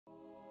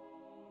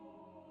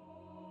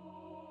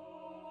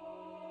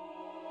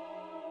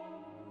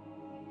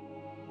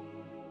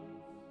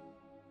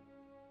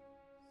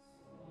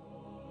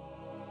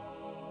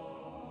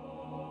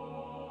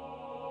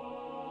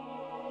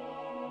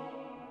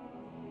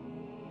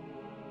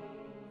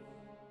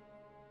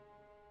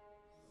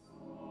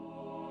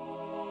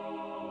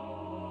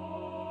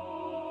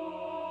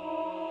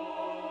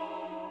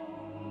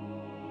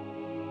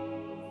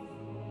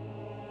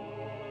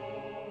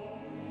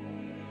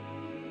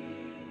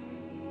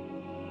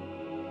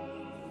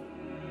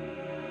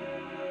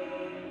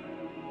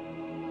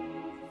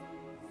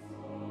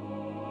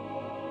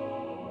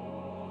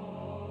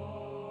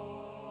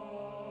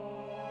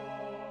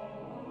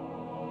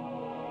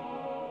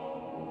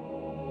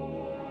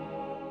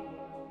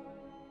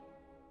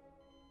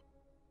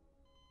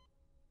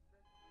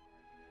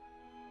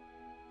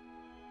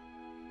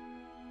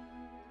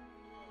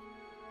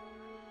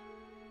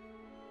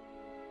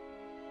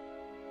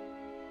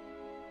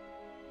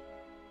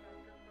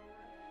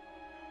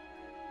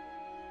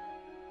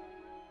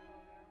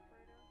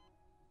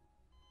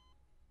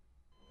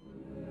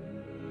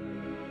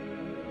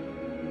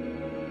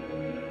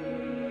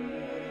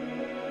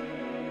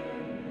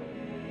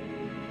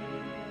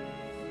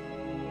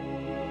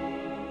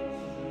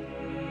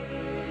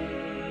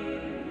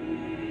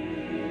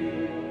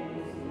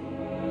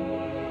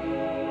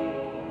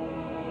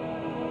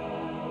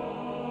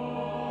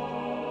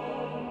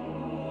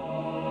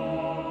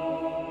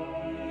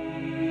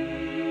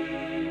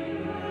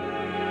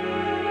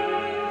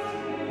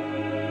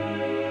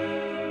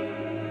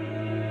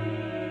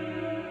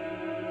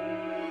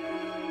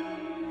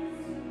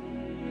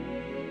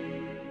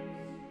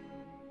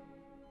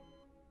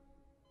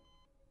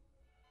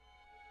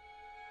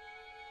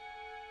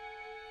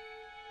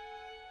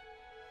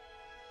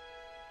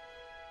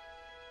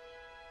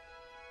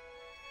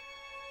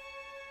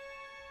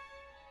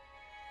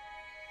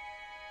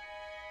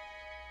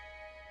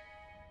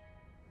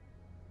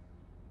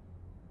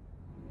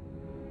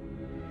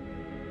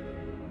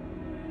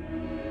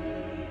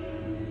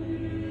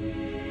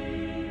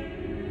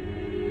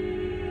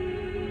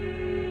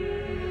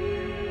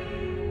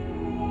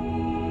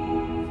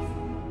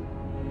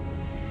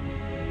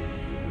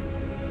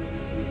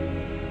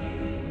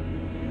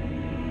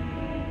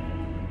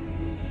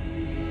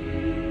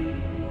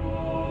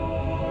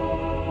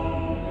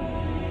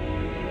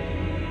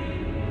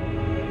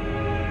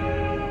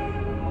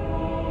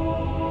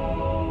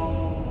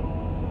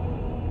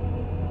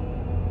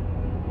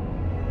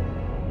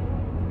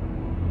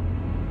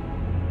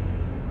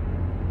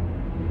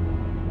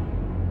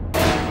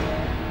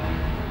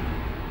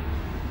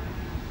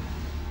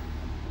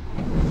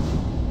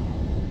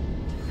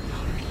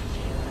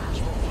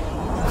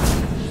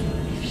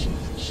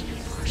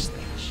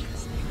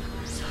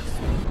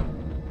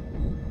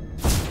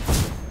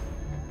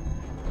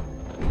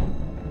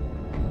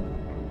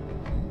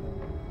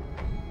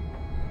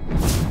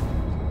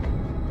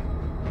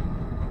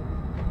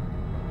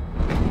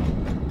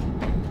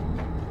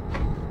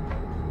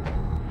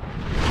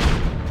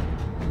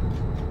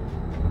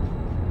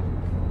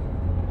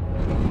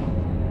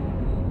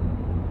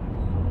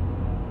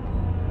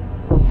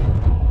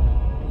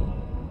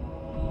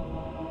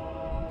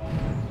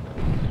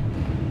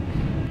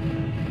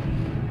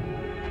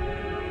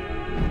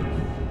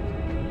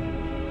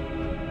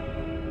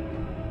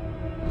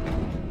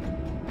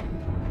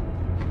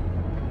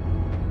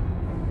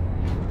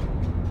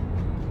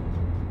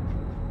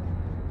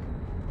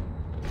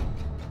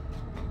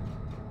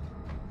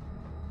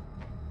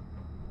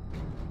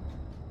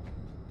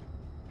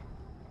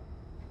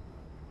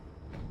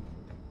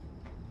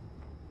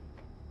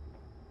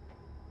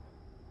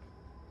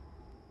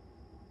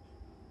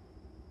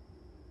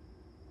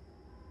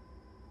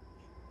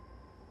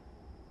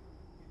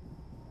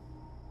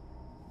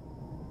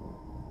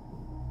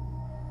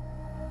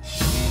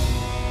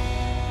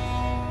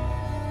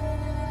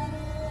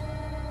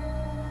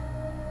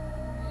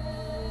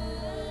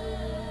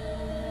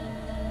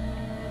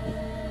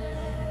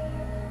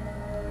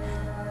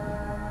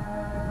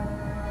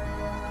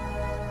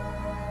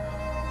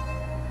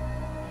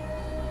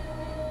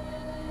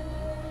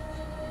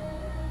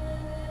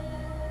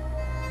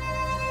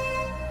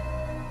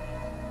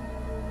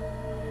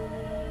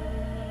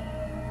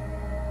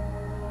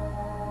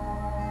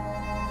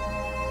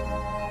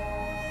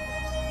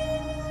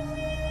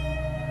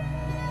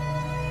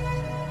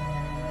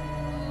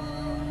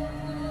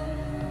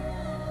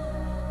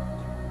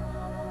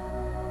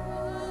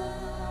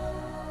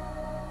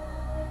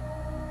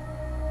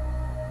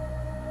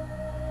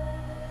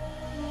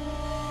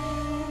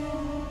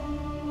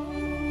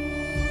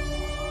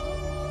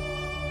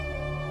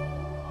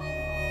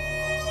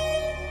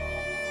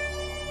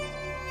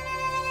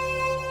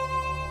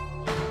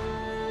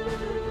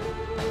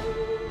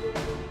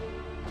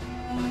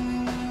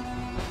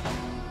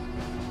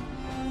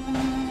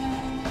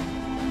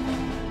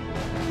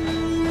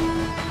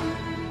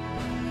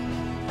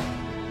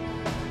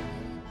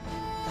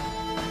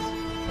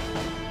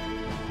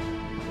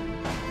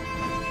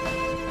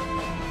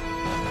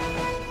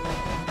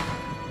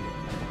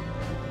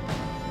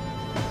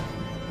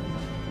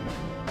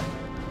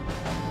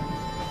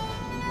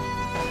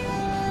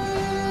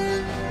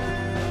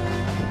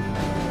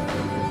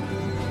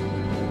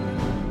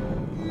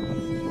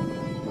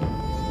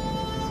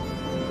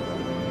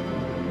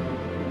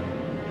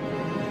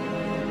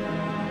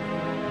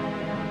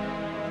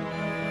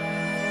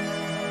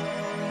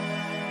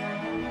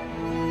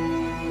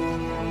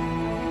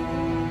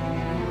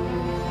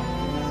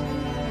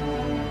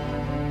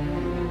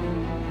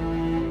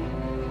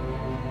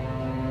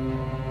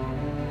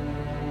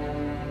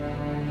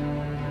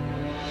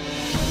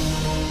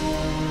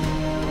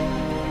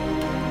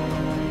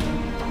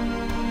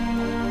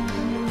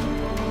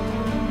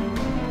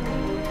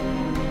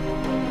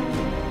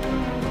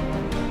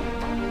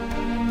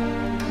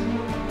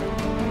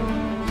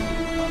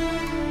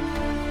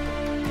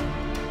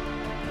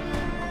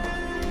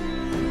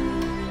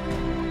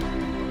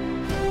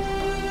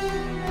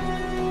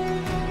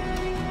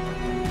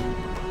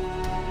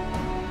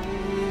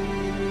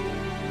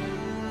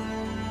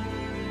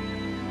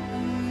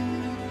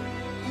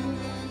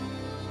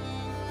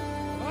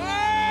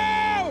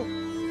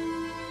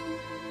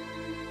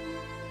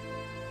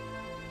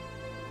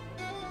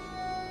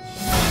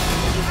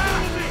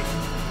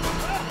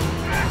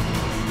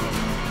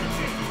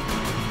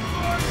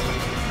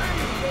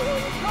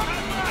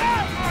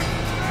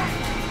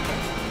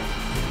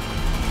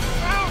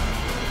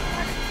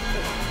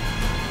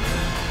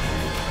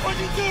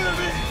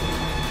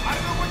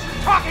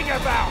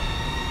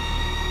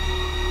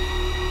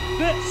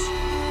this?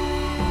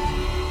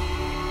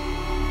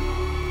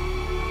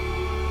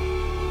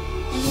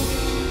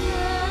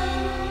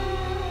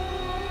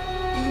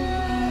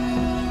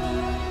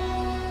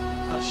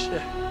 Oh,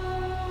 shit.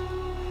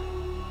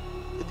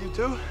 Did you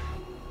too?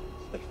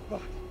 Like,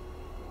 fuck.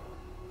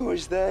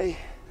 Who's they?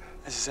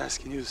 I was just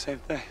asking you the same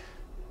thing.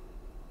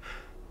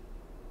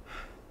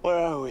 Where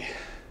are we?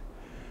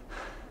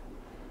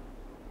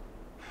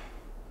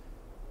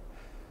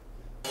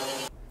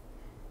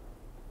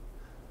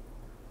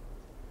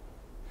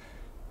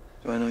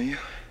 Do I know you?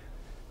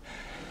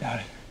 Got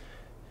it.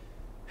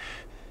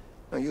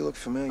 No, you look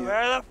familiar.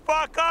 Where the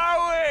fuck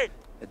are we?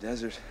 The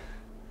desert.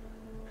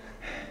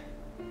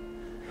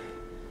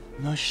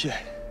 No shit.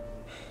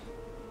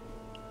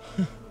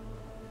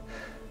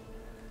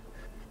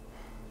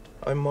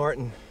 I'm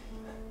Martin.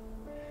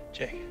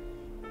 Jake.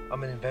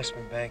 I'm an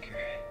investment banker.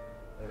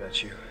 What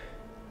about you?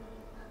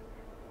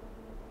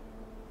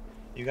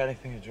 You got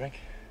anything to drink?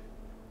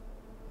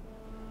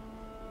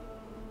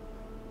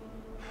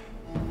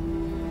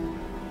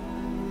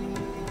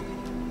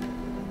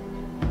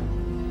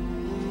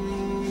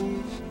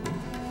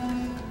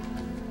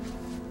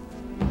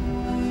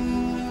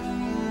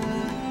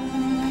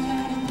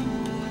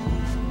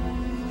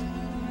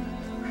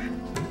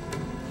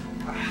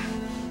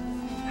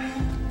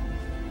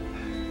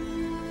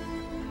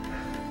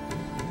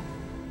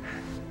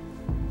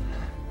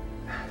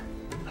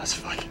 That's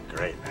fucking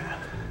great, man.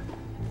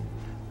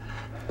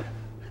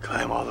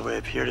 Climb all the way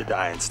up here to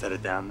die instead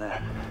of down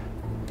there.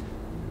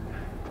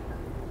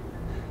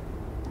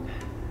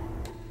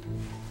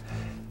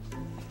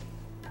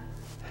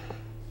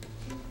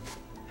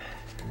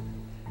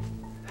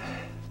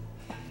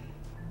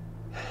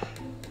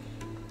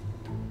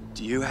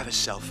 Do you have a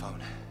cell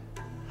phone?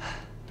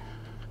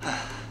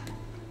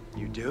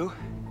 You do?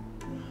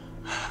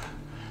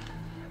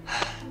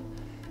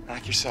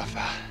 Knock yourself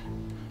out.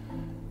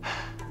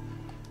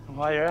 And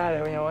while you're at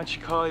it, why don't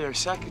you call your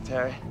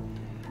secretary,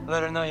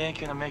 let her know you ain't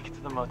gonna make it to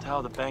the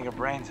motel to bang her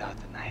brains out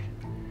tonight.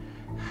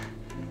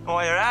 And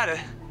while you're at it,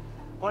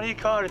 why don't you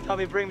call her to tell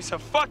me to bring me some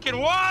fucking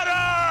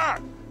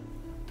water?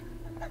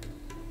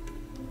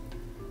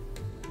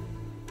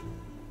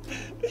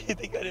 You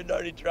think I didn't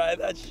already try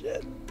that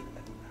shit?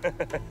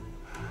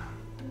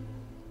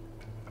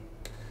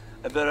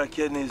 I bet our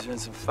kidneys are in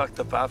some fucked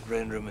up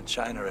operating room in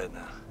China right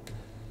now.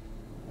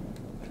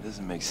 It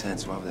doesn't make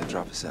sense. Why would they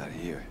drop us out of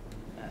here?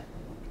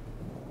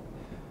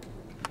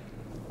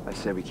 I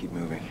said we keep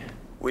moving.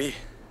 We?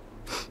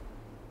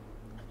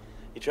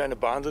 You trying to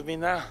bond with me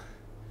now?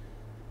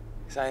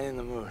 'Cause I ain't in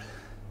the mood.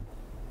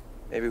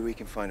 Maybe we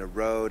can find a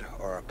road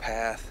or a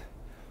path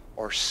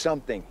or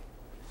something.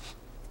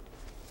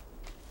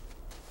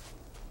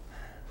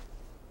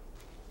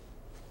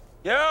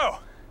 Yo!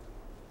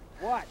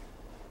 What?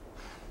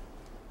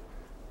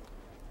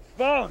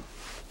 Phone!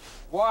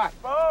 What?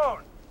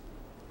 Phone!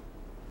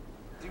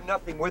 Do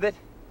nothing with it?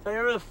 Tell me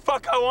whatever the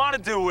fuck I want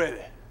to do with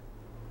it.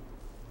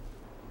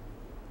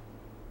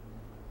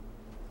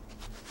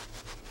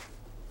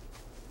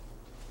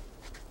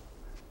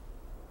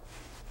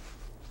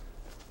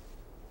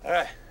 All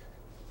right.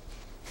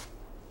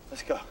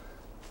 Let's go.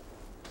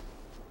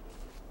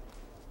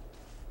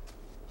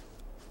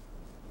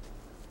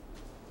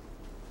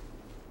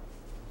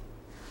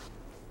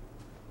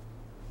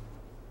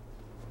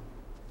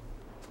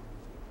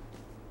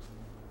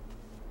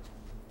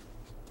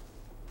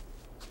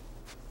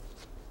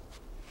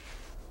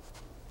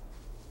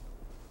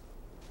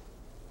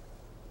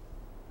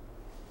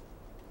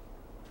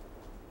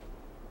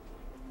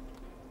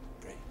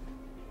 Great.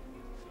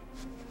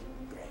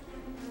 Great.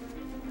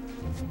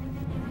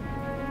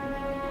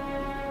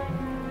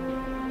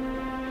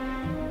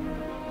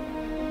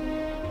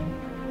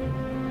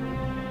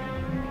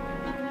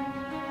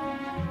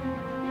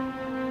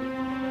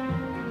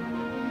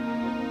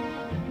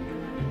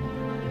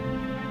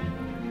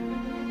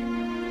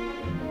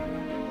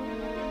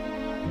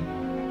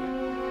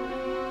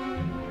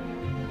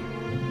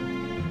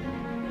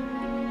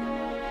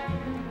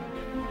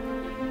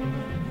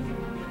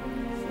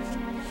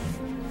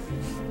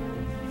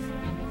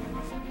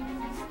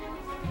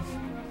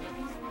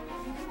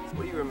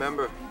 What do you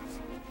remember?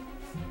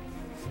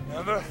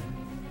 Remember?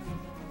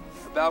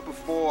 About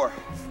before?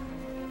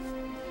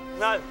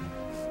 None.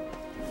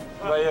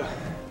 What about you?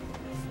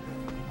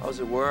 I was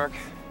at work.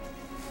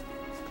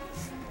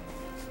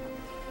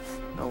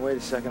 No, wait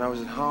a second. I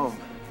was at home.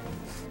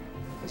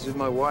 I was with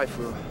my wife.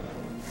 We were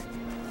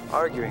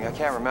arguing. I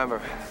can't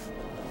remember.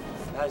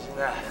 Imagine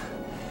that.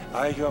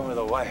 Arguing with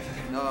a wife.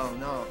 No,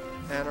 no.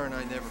 Anna and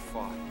I never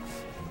fought.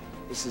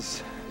 This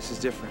is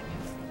different.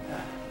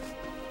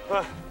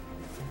 What?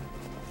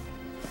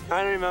 I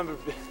kind of remember.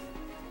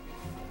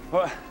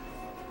 What?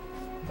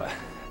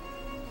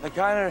 I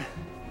kind of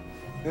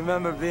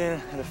remember being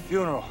at a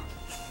funeral.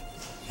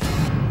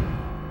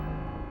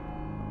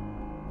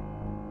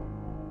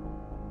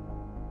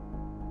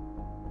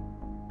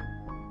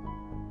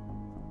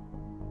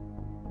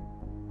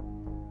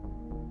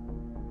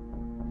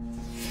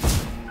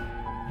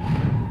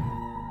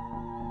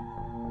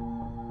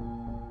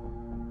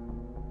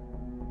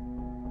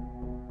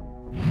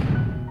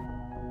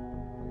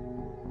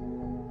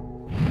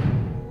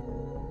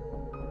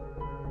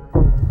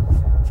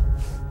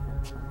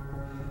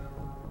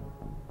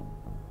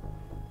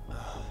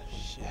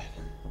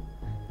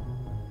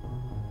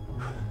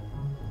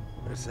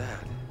 What's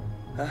that?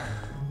 Huh?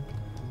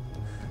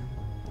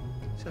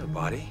 Is that a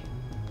body?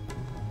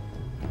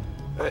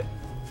 Hey,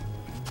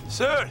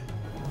 sir!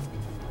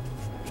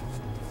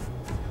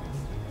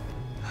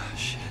 Oh,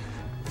 shit.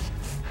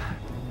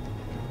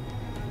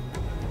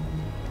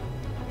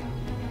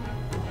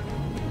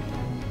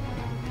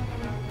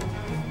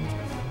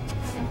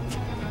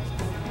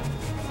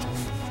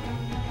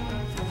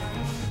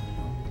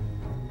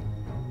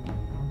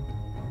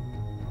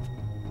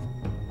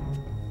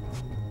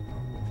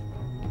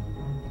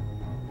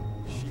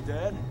 She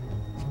dead?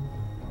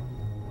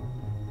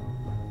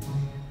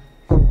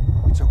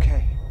 It's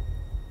okay.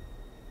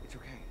 It's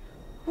okay.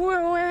 Where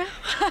am I?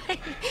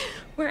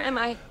 Where am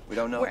I? We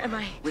don't know. Where am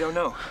I? We don't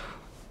know.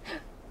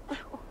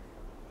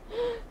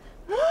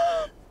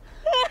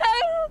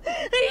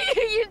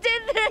 You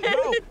did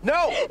this!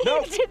 No! No!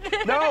 You did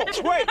this. No!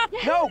 Wait!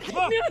 No!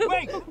 Look!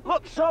 Wait!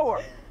 Look! Show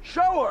her!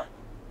 Show her!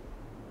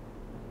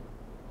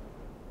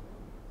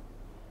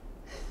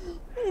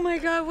 Oh my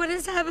God, what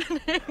is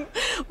happening?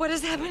 What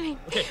is happening?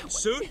 Okay,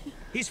 Suit,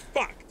 he's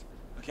fucked.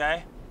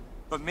 Okay?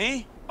 But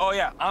me? Oh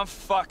yeah, I'm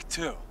fucked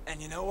too.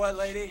 And you know what,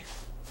 lady?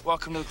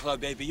 Welcome to the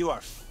club, baby. You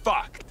are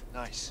fucked.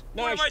 Nice.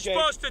 What am I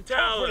supposed to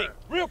tell her?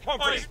 Real What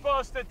am I comforting.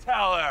 supposed to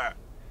tell her?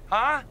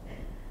 Huh?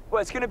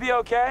 Well, it's gonna be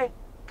okay?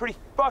 Pretty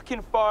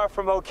fucking far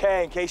from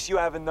okay, in case you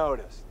haven't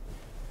noticed.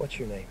 What's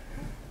your name?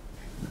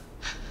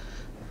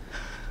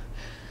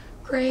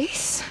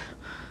 Grace?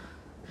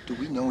 Do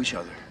we know each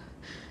other?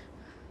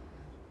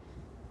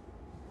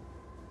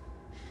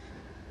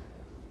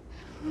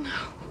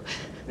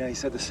 Yeah, he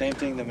said the same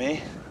thing to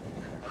me.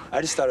 I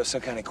just thought it was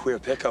some kind of queer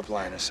pickup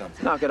line or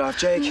something. Knock it off,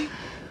 Jake.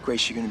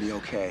 Grace, you're gonna be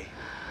okay.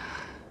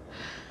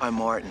 I'm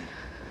Martin.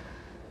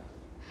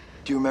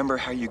 Do you remember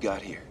how you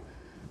got here?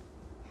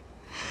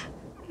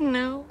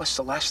 No. What's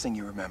the last thing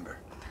you remember?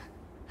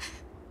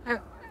 I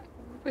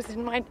was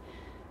in my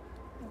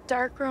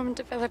dark room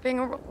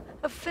developing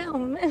a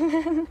film, and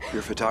then You're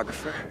a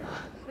photographer?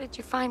 how did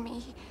you find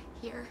me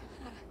here?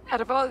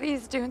 Out of all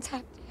these dunes,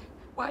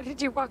 why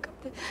did you walk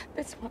up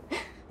this one?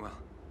 Well,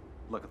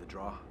 luck of the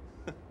draw.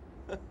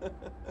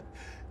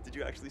 Did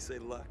you actually say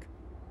luck?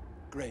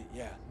 Great,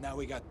 yeah. Now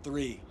we got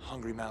 3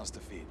 hungry mouths to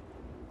feed.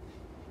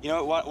 You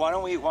know what? Why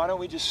don't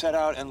we just set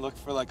out and look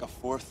for like a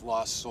 4th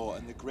lost soul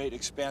in the great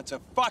expanse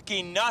of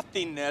fucking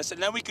nothingness,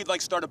 and then we could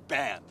like start a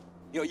band.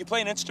 You know, you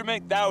play an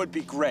instrument, that would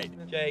be great.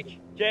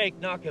 Jake,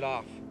 knock it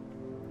off.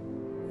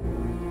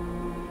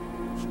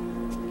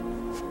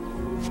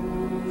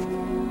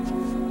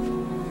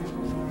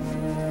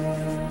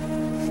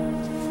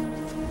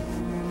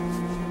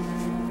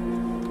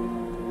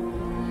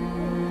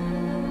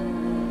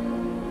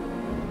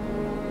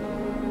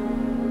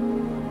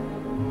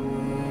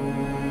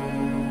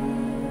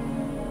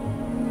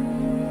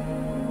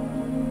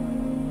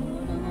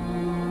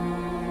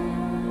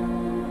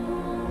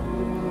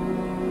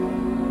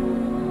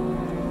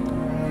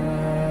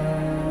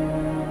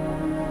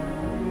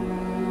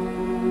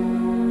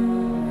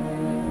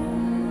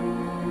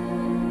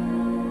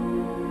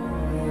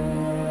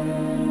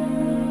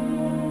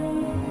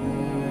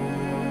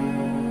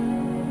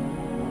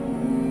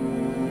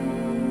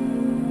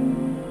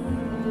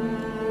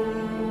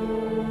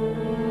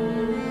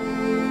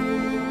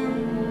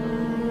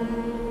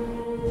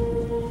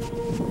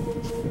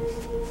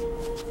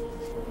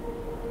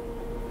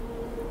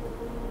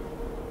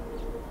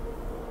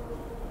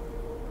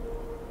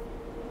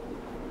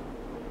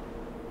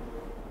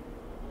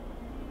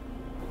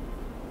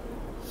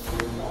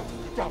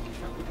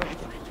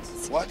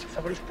 What?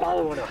 Somebody's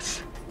following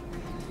us.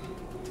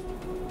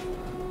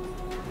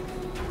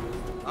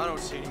 I don't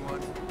see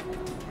anyone.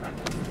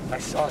 I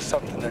saw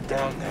something. They're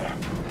down there.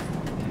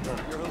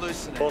 You're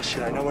hallucinating.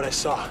 Bullshit, I know what I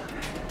saw.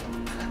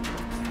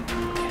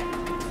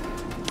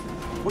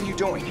 What are you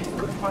doing?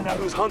 We're gonna find out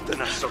who's hunting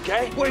us,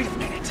 okay? Wait a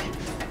minute.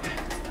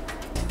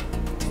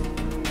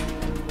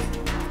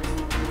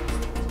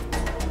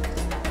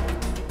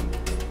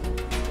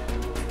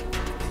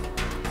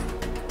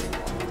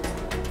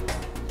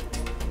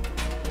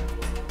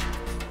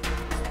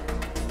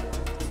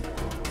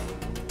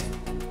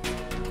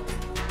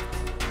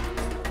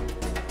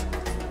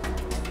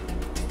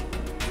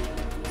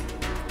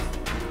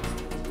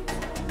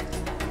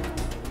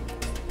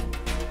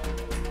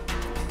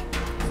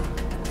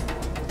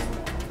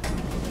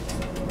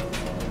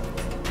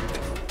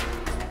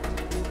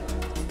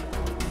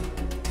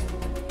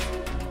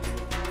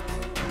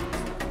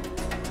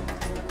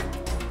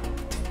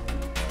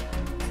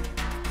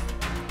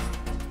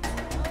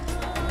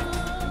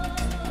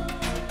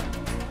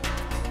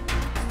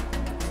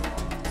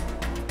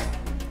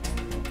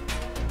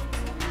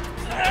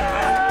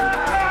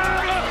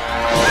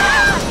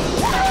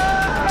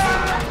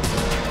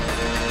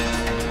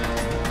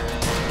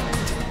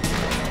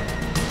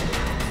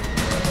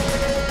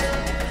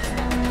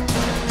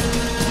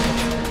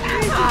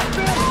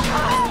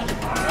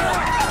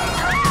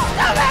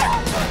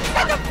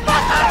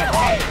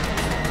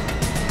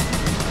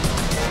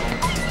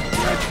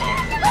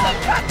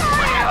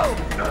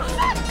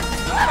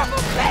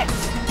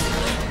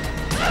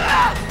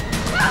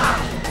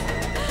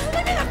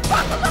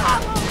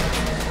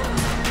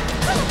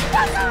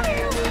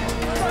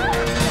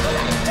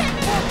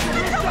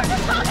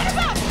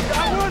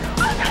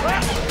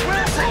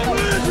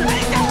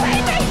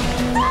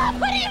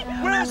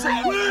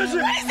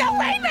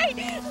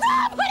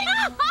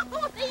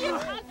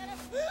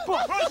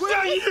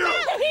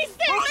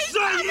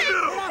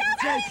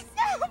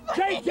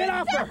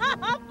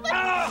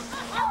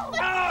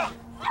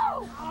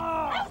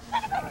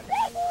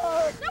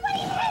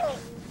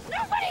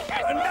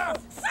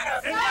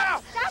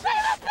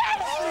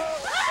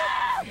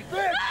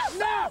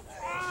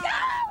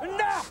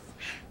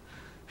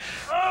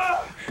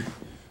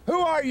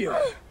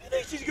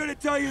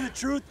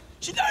 truth?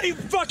 She's not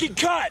even fucking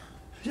cut!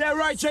 Yeah,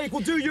 right, Jake.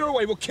 We'll do your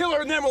way. We'll kill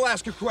her and then we'll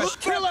ask her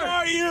questions. Kill her!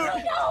 Are you?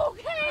 No,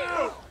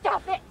 okay?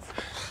 Stop it.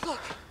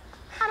 Look,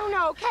 I don't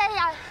know, okay?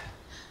 I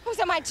was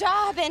at my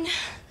job and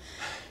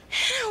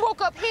I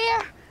woke up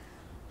here.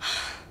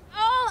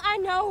 All I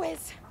know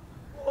is,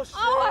 I've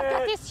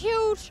got this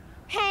huge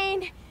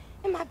pain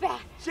in my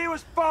back. She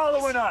was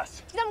following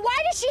us. Then why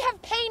does she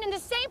have pain in the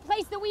same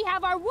place that we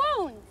have our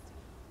wounds?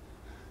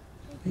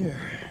 Here,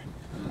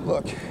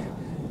 look.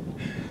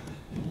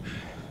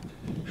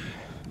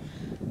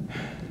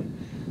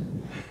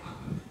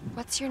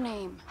 What's your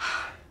name?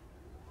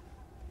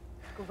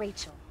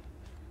 Rachel.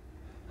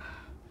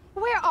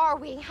 Where are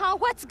we, huh?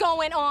 What's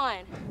going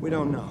on? We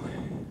don't know.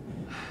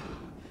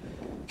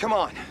 Come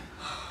on.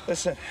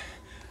 Listen,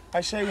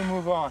 I say we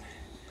move on.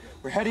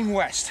 We're heading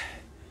west.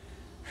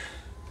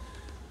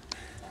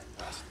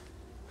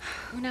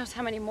 Who knows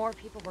how many more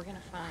people we're gonna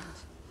find?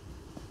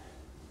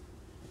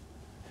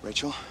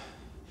 Rachel?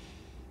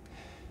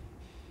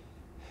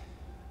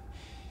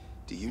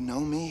 Do you know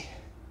me?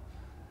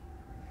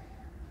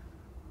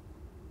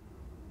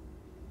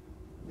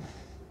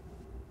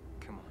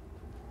 Come on.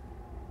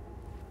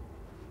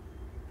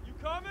 You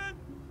coming?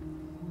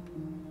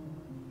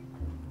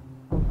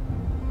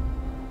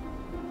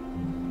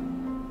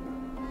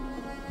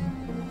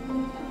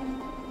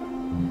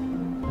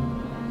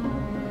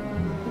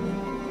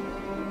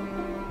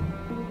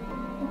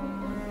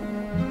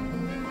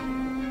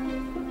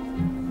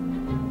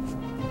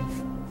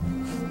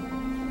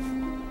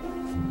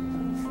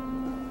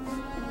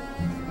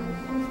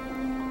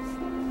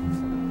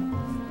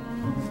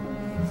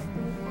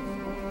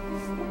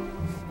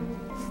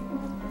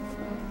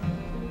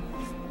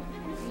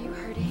 Are you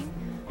hurting?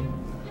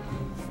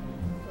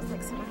 Feels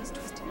like somebody's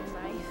twisted a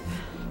knife.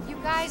 You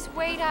guys,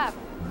 wait up.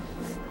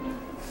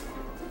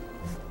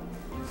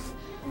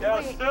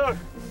 Yes, dude.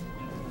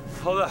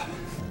 Hold up.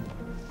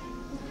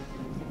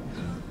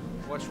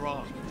 What's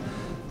wrong?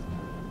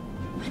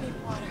 I need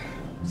water.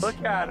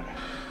 Look at her.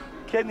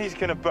 Kidney's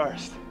gonna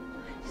burst.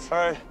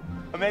 Or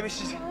maybe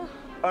she's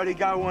already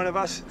got one of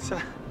us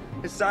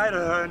inside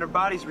of her and her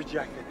body's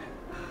rejected it.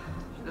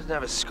 She doesn't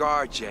have a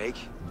scar, Jake.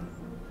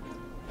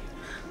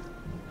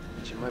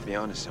 But you might be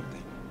onto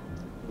something.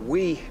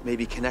 We may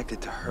be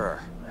connected to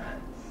her.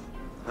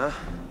 Huh?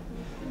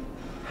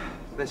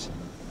 Listen,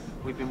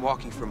 we've been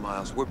walking for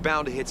miles. We're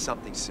bound to hit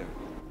something soon.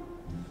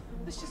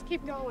 Let's just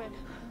keep going.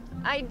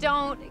 I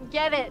don't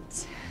get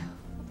it.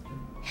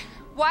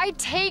 Why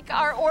take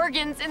our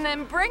organs and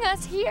then bring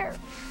us here?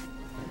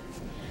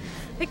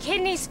 The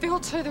kidneys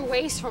filter the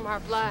waste from our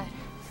blood.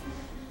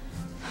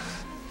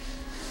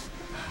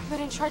 But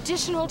in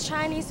traditional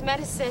Chinese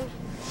medicine,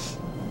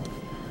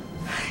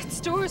 it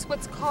stores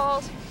what's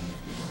called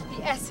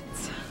the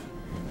essence.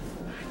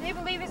 They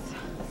believe it's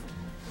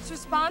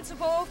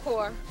responsible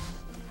for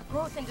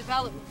growth and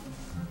development.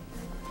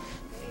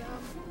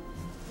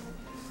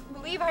 They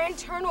believe our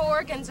internal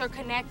organs are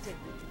connected.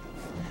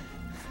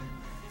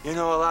 You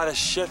know a lot of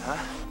shit, huh?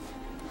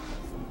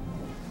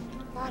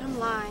 Bottom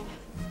line,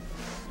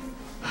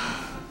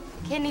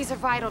 kidneys are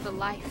vital to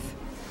life.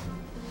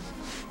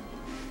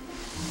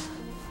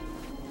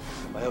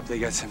 I hope they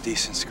get some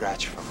decent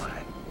scratch from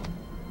mine.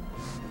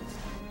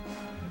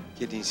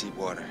 Kidneys need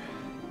water.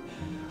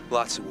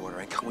 Lots of water.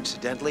 And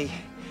coincidentally,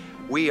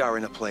 we are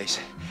in a place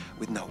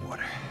with no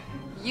water.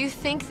 You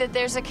think that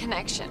there's a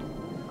connection?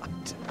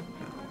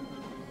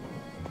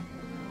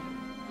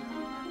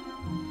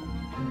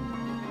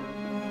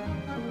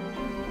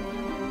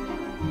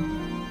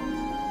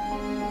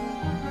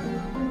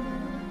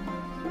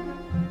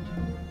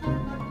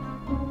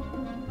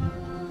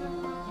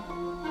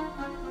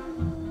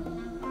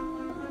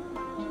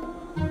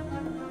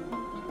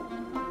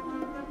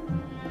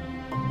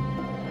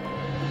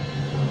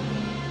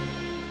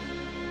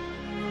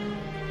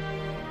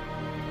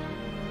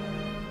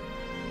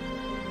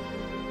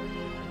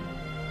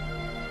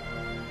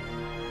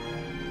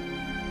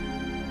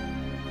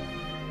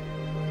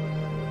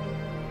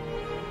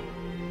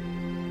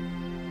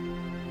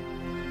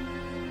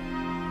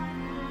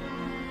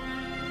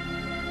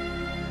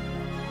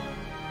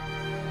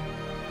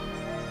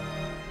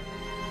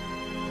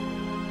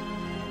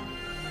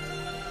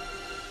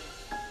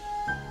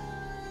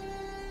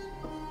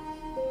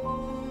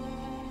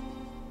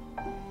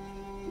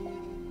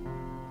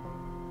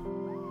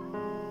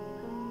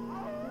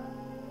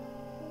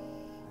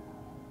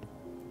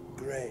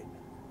 Great.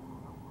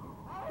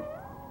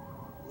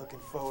 Looking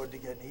forward to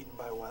getting eaten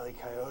by Wile E.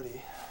 Coyote.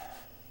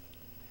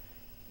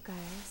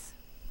 Guys,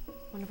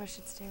 one of us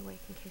should stay awake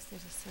in case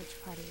there's a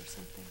search party or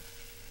something.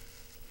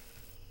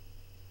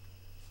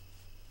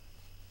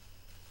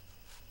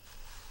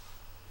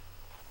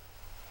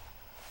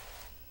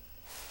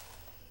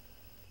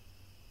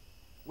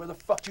 Where the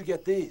fuck you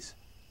get these?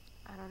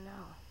 I don't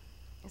know.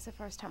 It's the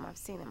first time I've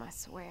seen them, I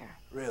swear.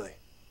 Really?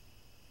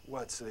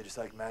 What, so they just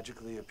like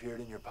magically appeared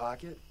in your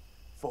pocket?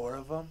 4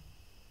 of them?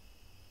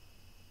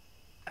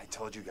 I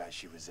told you guys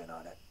she was in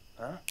on it,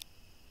 huh?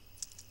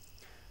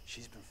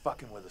 She's been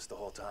fucking with us the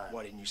whole time.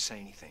 Why didn't you say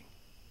anything?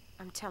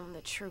 I'm telling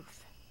the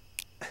truth.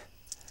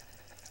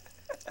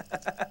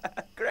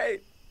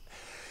 Great.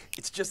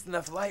 It's just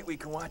enough light we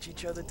can watch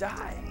each other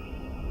die.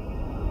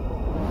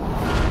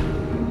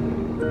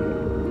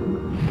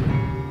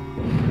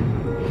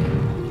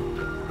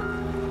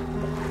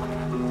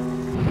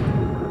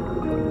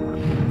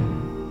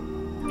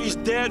 He's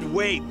dead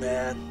weight,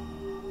 man.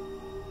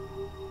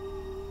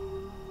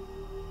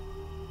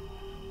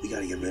 We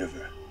gotta get rid of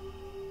her.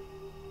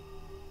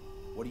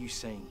 What are you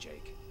saying,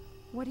 Jake?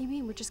 What do you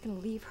mean? We're just gonna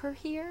leave her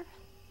here?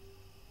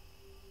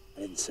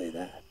 I didn't say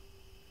that.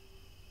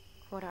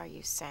 What are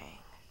you saying?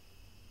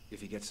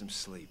 If you get some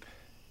sleep,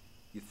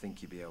 you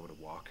think you'll be able to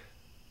walk?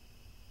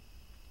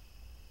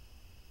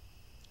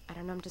 I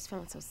don't know, I'm just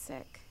feeling so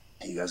sick.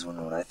 Hey, you guys wanna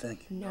know what I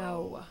think?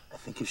 No. I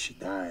think if she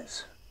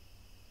dies,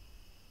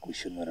 we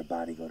shouldn't let her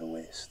body go to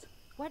waste.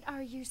 What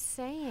are you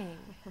saying?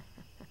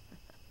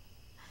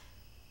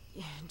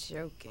 You're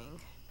joking.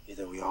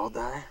 Either we all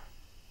die,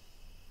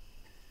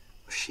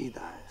 or she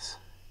dies.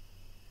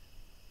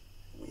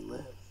 And we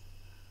live.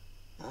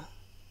 Huh?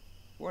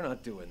 We're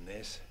not doing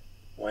this.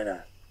 Why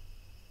not?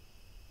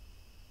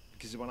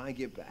 Because when I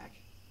get back,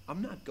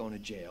 I'm not going to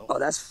jail. Oh,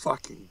 that's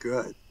fucking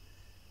good.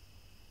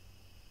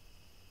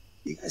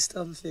 You guys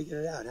still haven't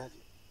figured it out, have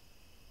you?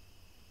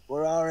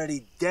 We're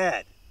already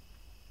dead.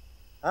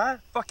 Huh?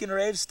 Fucking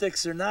rave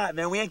sticks or not,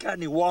 man. We ain't got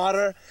any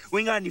water. We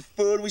ain't got any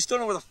food. We still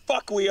don't know where the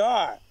fuck we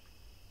are.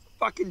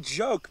 Fucking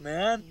joke,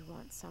 man. You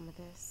want some of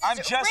this? I'm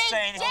just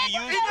saying, if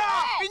you use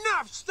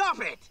Enough! Stop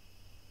it!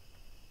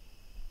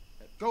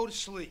 Go to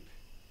sleep.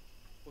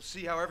 We'll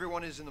see how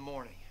everyone is in the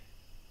morning.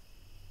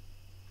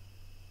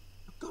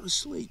 Go to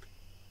sleep.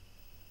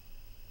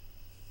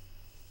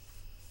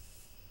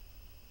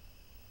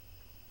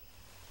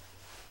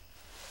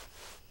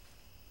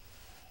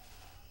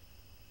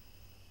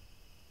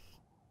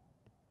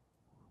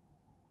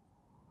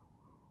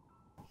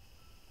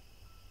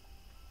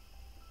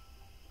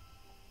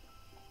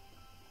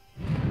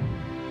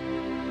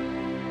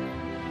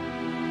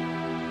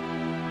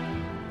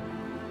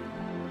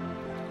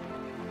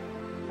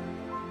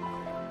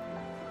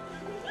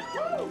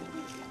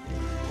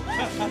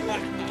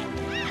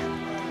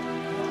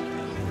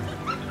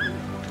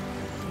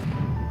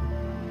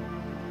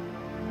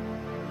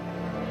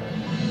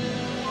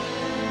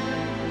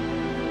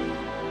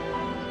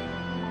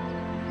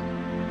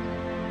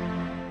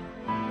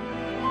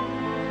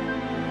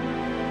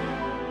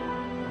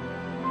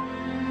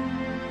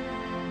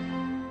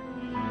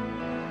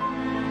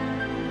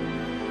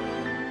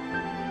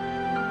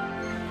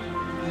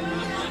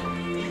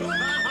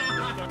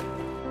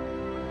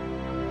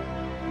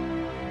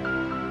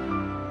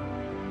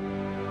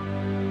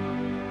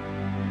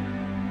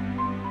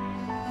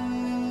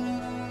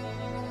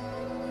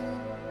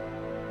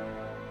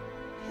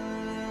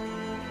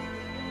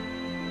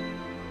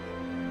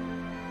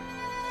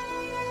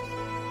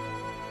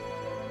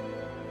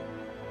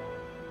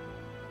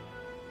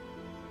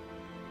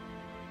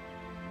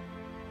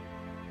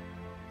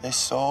 They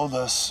sold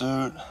us,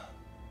 Suit.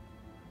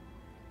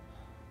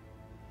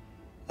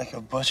 Like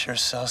a butcher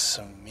sells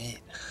some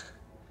meat.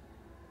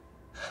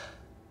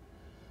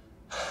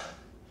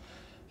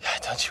 Yeah,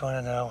 don't you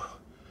want to know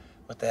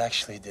what they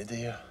actually did to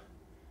you?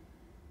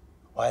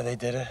 Why they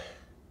did it?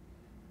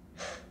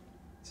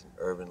 It's an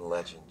urban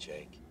legend,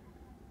 Jake.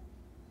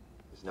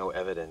 There's no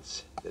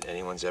evidence that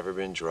anyone's ever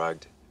been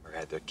drugged or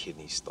had their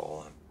kidneys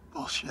stolen.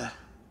 Bullshit.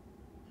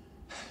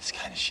 This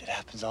kind of shit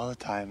happens all the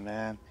time,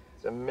 man.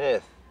 It's a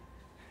myth.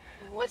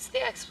 What's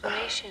the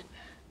explanation?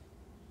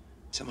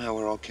 Somehow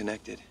we're all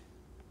connected.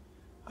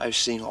 I've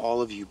seen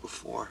all of you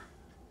before.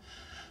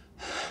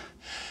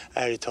 I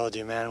already told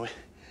you, man.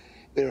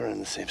 We were in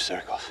the same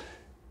circles.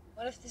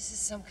 What if this is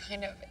some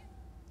kind of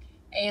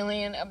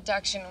alien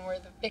abduction? We're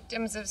the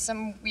victims of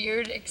some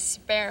weird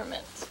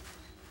experiment.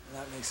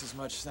 That makes as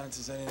much sense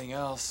as anything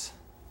else.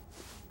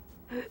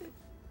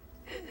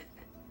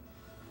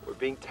 We're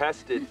being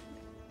tested.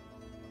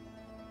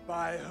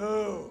 By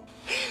who?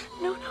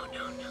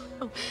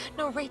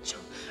 No, Rachel.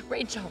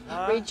 Rachel,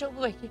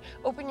 wait.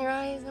 Open your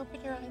eyes,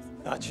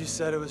 Thought you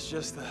said it was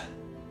just a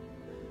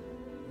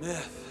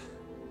myth.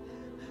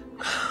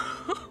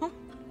 Oh,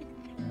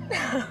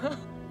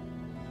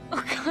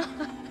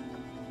 God.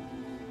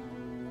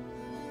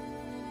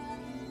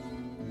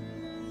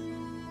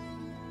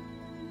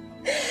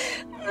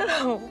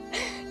 No.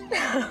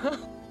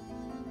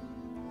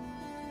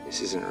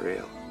 This isn't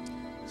real.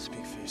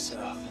 Speak for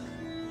yourself.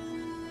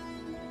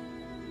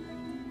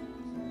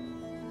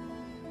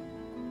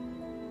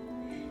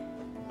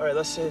 All right,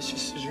 let's say it's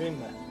just a dream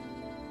then.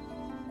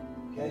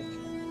 Okay?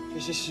 If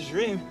it's just a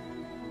dream,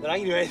 then I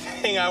can do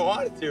anything I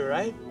wanted to,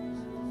 right?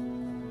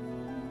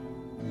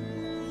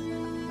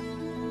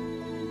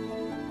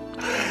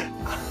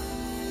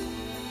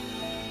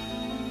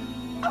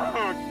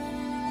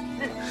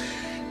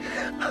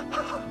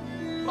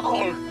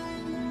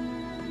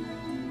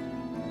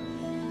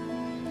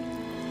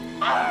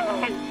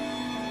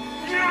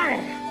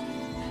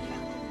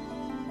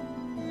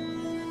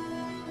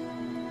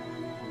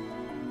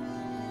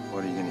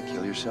 What, are you gonna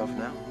kill yourself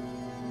now?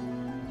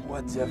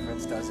 What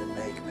difference does it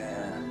make,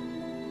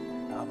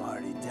 man? I'm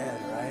already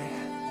dead, right?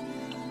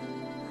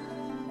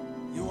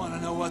 You want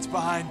to know what's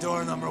behind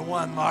door number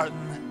 1,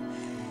 Martin,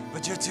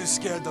 but you're too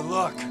scared to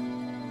look.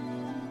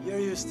 You're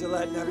used to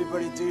letting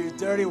everybody do your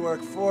dirty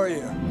work for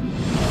you.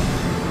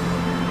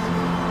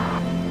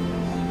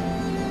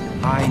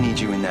 I need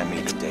you in that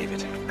meeting,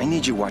 David. I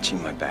need you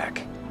watching my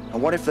back.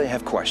 And what if they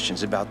have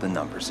questions about the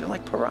numbers? They're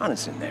like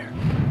piranhas in there.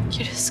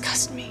 You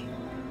disgust me.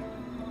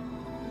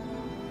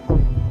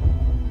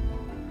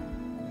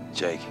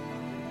 Jake,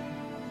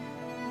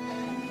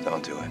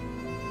 don't do it.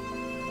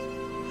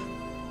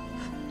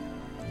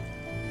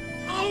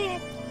 Oh,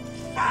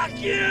 fuck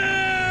you!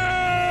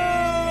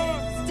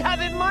 Stop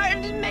it,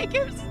 Martin. Make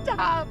her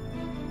stop.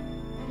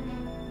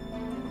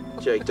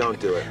 Jake, don't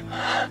do it.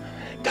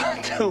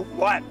 Don't do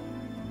what?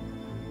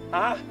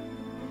 Huh?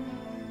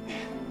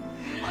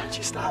 Why don't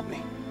you stop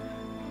me?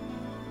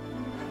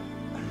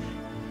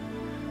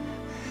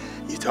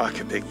 You talk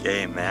a big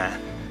game, man.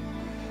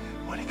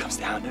 When it comes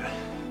down to it,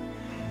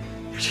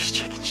 you're just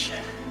chicken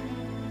shit.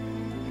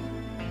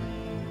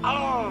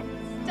 Oh!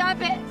 Stop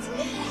it.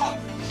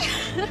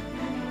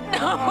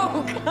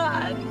 No,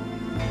 God.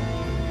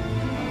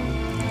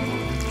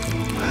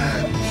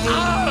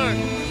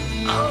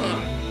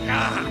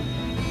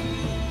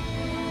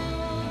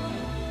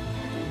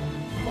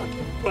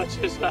 Fucking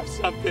butchers have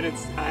something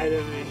inside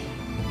of me.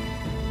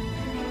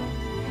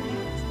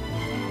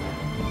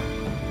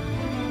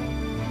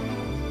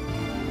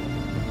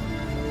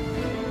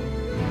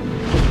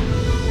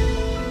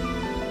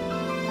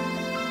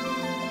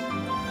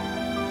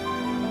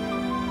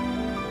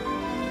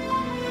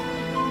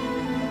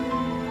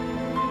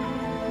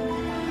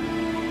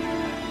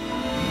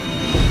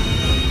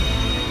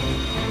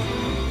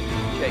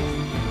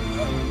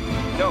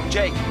 No,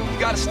 Jake, you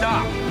gotta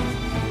stop.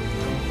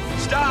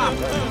 Stop!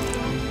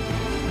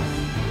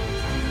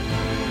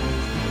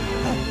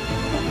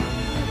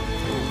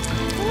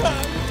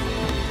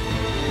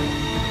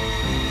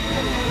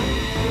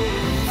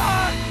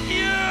 Fuck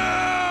you!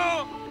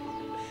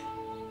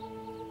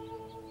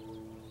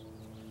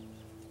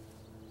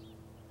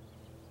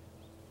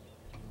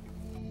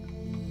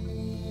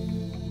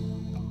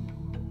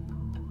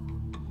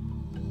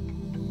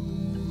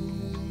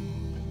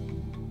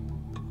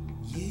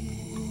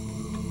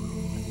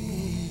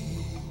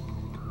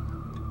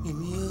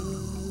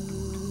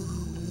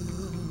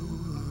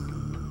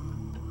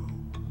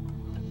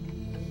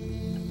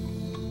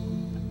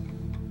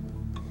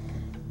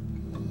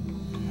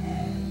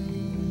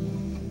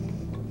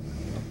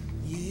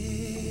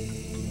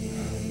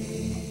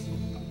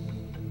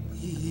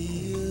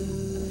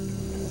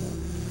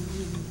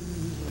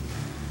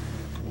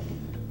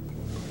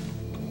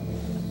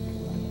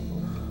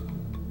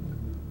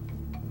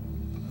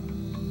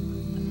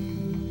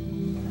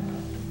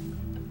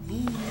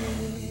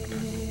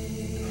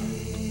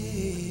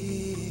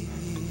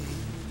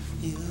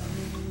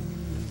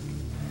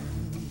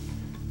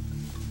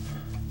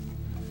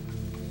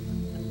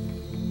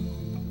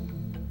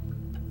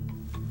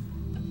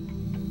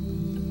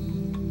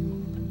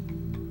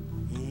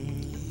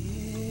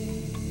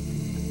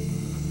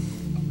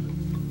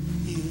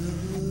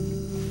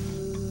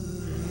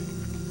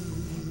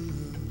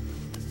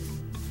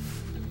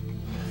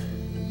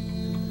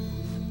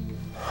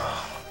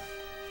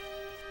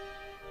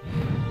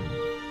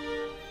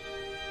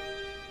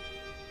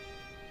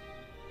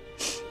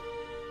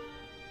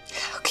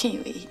 Can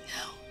you eat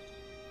now?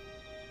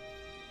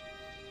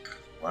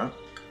 What?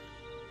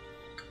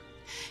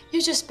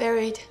 You just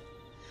buried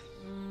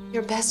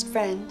your best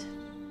friend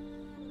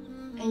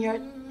and your...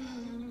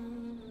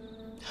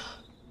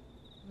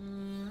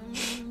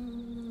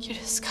 You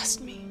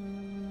disgust me.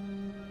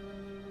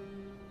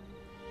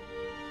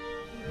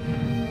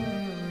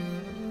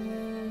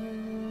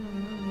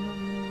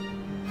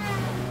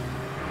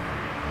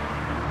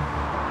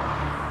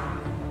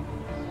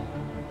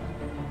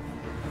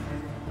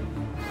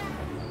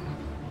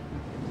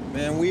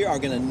 Man, we are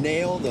gonna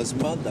nail those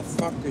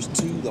motherfuckers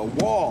to the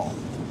wall.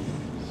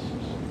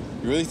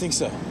 You really think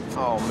so?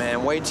 Oh,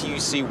 man, wait till you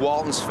see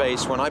Walton's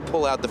face when I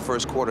pull out the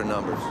first quarter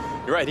numbers.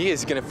 You're right, he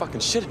is gonna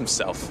fucking shit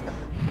himself.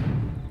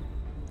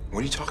 What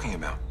are you talking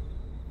about?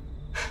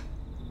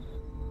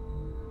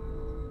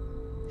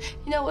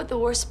 You know what the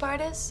worst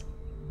part is?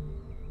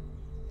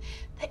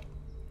 That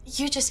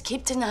you just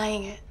keep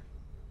denying it.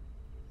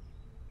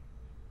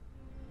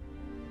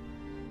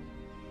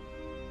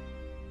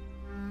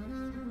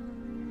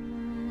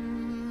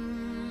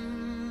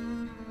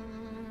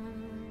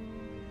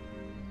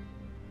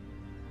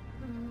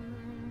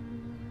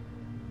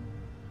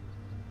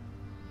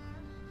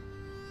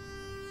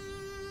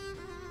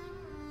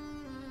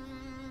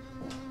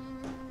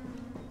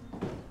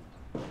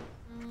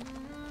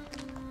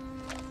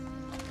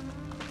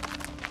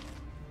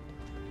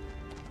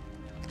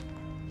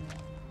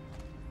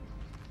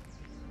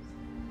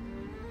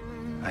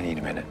 I need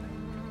a minute.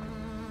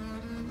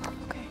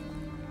 Okay.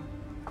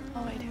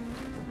 I'll wait here.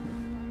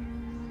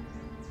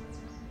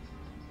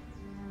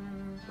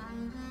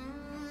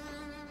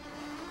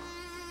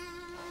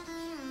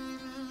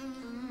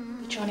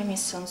 You joining me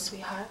soon,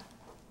 sweetheart?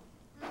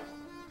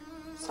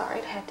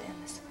 had to end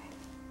this way.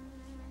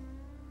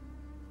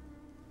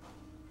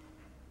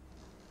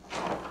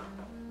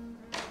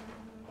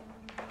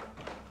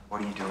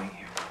 What are you doing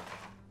here?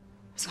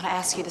 I was gonna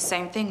ask you the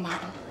same thing,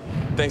 Martin.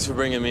 Thanks for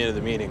bringing me into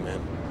the meeting, man.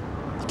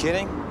 You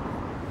kidding?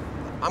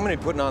 I'm gonna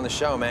be putting on the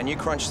show, man. You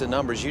crunched the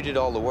numbers, you did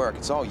all the work.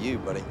 It's all you,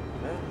 buddy.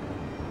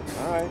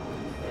 Yeah. All right.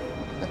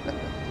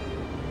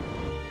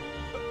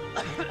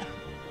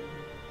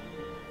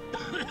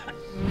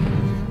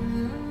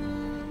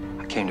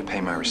 I came to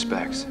pay my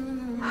respects.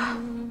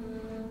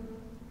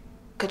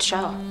 Good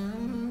show.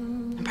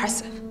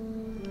 Impressive.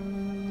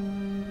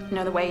 You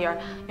know, the way your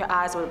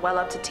eyes would well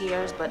up to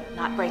tears, but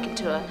not break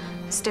into a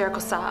hysterical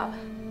sob.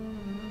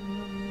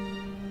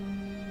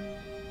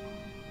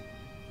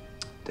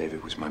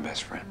 David was my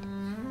best friend.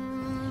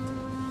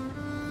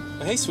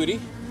 Hey,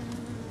 sweetie.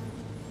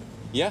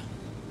 Yeah?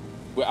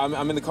 Well,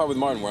 I'm in the car with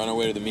Martin. We're on our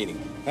way to the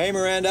meeting. Hey,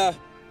 Miranda.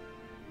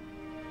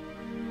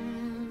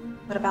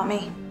 What about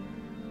me?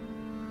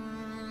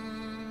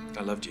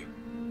 I loved you.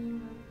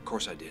 Of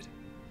course I did.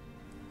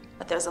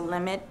 But there's a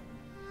limit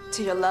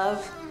to your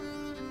love.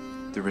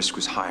 The risk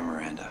was high,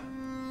 Miranda.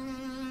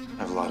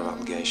 I have a lot of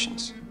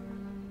obligations.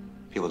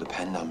 People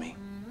depend on me.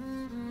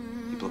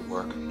 People at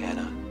work.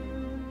 Anna,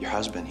 your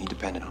husband, he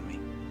depended on me.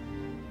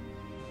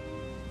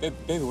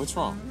 Baby, what's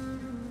wrong?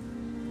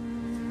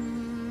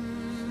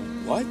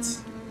 What?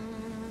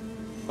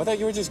 I thought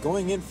you were just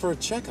going in for a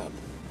checkup.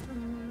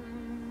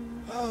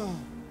 Oh.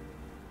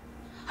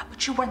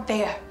 But you weren't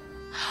there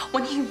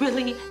when he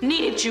really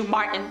needed you,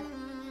 Martin.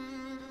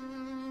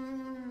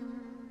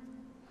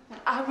 When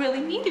I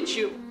really needed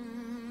you.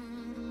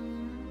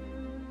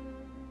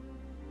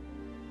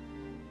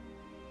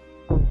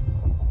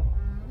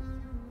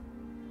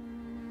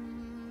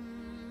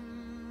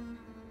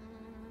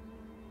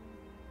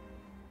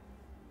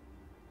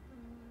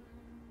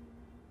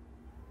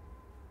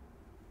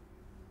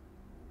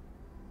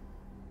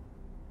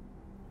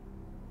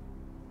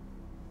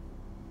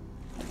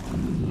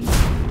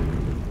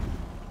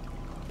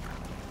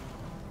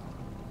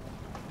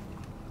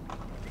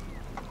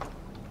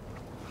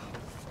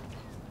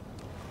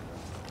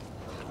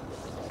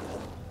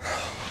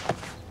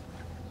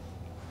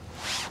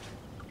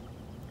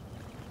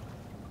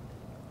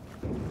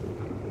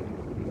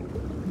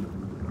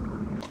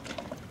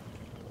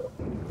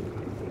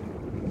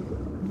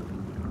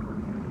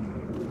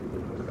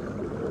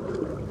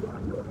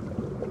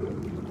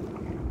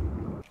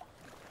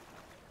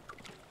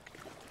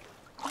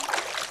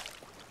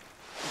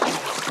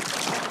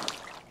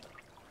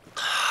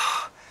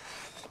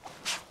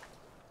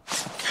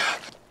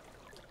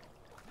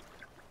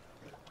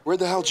 Where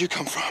the hell did you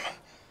come from?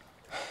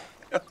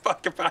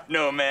 Fuck if I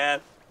know,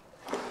 man.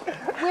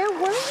 Where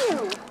were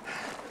you?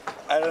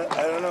 I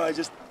don't know.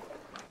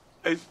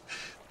 There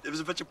was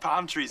a bunch of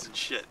palm trees and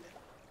shit.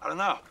 I don't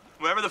know.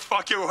 Wherever the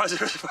fuck it was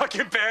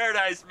fucking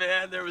paradise,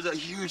 man. There was a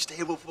huge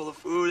table full of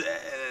food,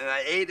 and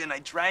I ate and I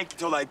drank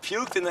until I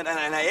puked, and then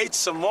I ate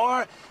some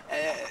more,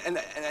 and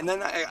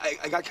then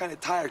I got kind of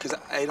tired because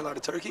I ate a lot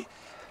of turkey.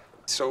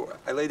 So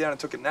I lay down and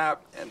took a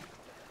nap, and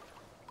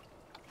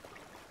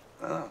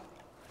I don't know.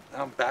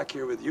 Now I'm back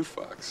here with you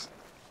fucks.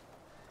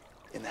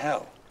 In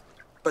hell.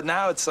 But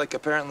now it's like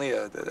apparently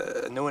a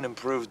new and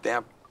improved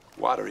damp,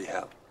 watery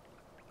hell.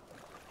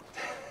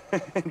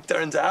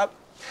 Turns out,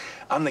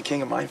 I'm the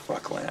king of my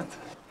fuck land.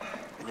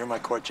 And you're my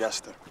court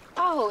jester.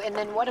 Oh, and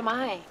then what am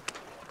I?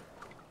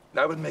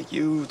 That would make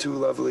you two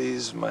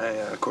lovelies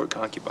my court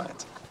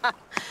concubines.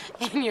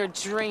 In your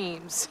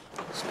dreams.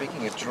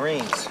 Speaking of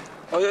dreams.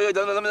 Oh, yeah,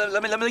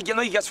 let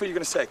me guess what you're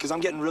gonna say, because I'm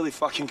getting really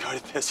fucking good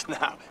at this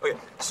now. Okay,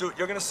 so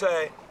you're gonna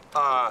say,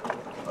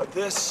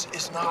 this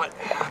is not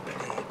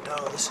happening.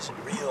 No, this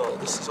isn't real.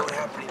 This is only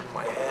happening in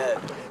my head.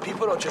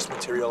 People don't just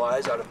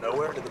materialize out of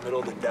nowhere to the middle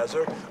of the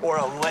desert or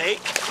a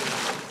lake.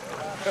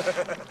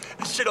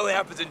 This shit only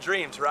happens in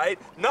dreams, right?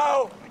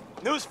 No!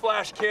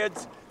 Newsflash,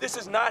 kids. This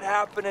is not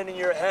happening in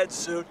your head,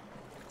 Suit.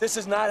 This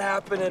is not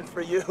happening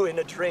for you in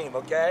a dream,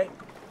 okay?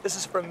 This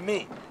is for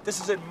me.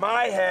 This is in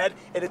my head,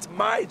 and it's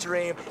my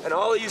dream, and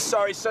all of you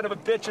sorry son of a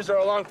bitches are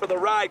along for the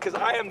ride, because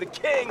I am the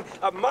king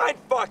of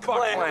mindfuck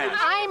land.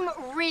 I'm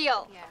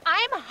real. Yeah.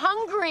 I'm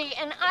hungry,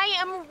 and I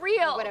am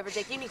real. Whatever,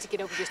 Jake, you need to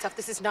get over yourself.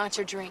 This is not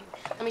your dream.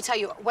 Let me tell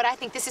you, what I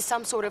think this is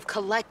some sort of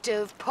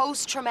collective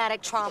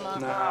post-traumatic trauma.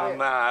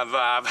 Nah,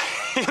 Bob.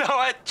 You know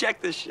what?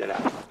 Check this shit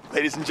out.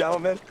 Ladies and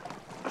gentlemen.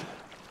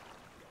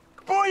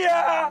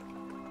 Booyah!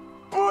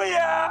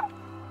 Booyah!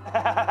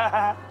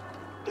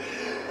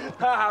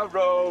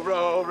 Row,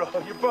 row,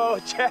 row your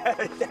boat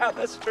gently down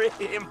the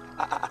stream.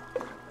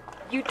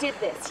 You did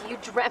this. You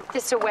dreamt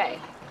this away.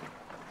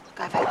 Look,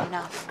 I've had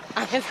enough.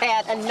 I have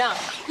had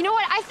enough. You know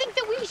what? I think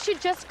that we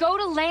should just go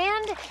to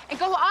land and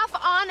go off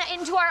on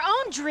into our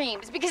own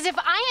dreams. Because if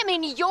I am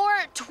in your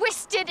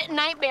twisted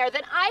nightmare,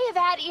 then I have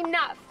had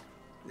enough.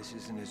 This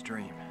isn't his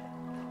dream.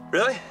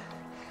 Really?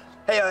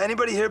 Hey,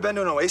 anybody here been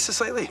to an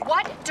oasis lately?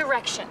 What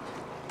direction?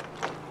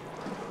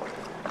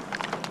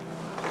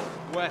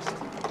 West.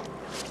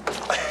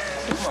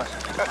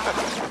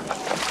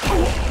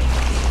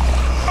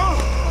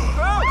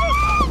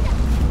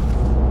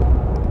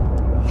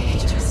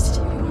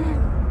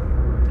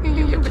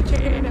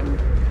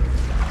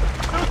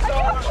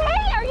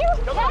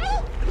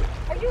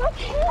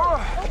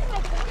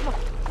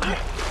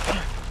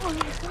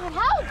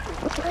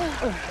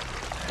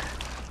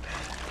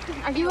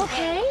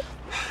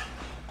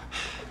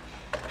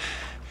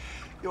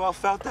 You all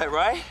felt that,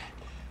 right?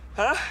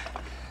 Huh?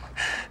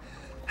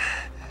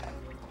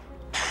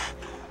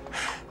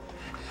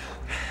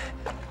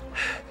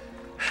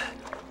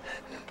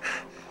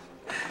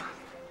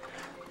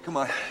 Come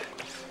on.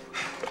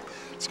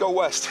 Let's go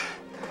west.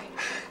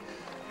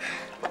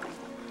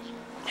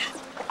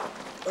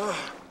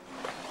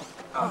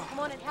 Come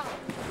on and help.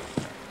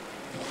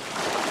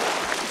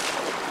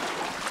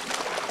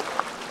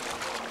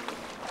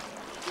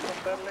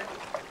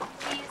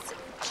 He's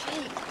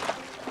Jake.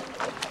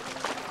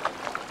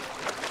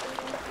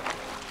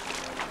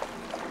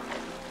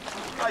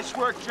 Nice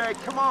work, Jake.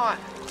 Come on.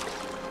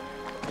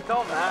 It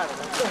don't matter.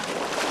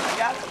 I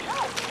got it.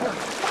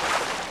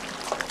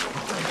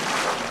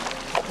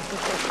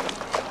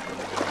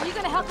 Are you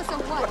gonna help us or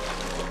what?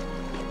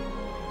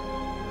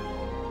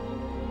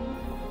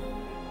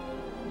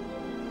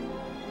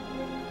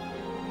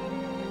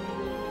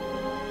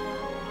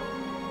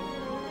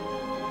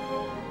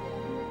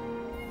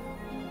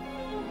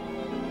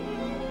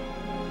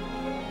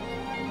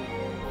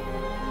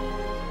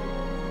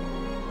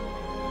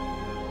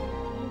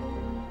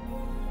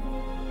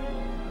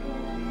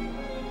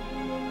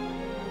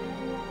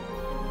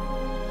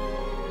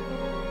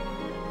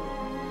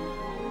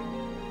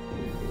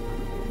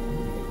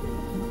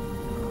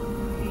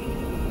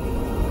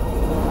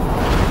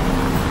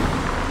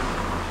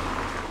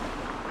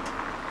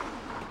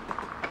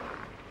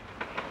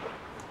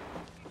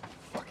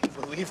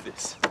 Believe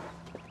this.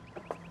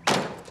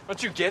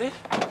 Don't you get it?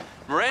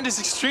 Miranda's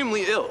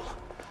extremely ill.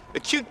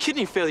 Acute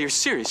kidney failure,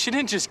 serious. She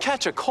didn't just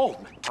catch a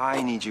cold.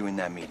 I need you in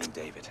that meeting,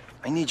 David.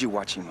 I need you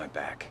watching my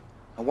back.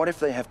 Now, what if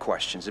they have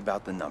questions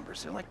about the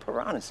numbers? They're like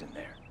piranhas in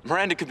there.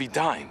 Miranda could be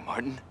dying,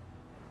 Martin.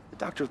 The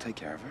doctor will take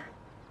care of her.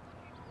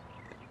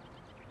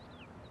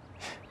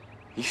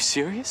 You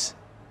serious?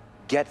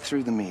 Get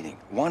through the meeting.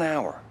 1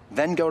 hour.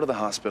 Then go to the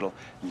hospital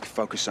and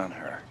focus on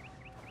her.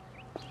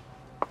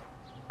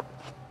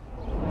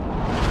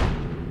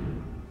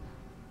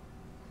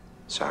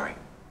 Sorry.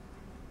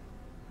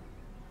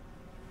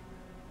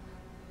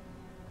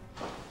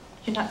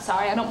 You're not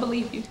sorry. I don't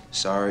believe you.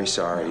 Sorry.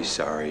 Sorry,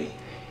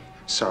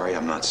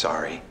 I'm not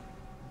sorry.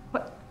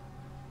 What?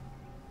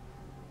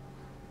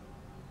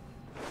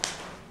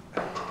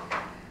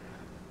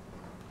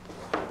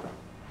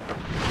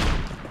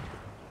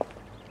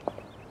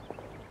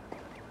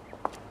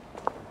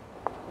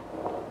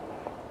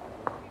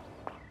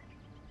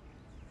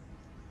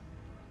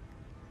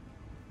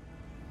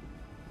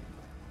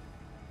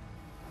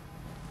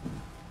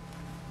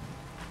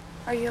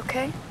 Are you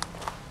okay?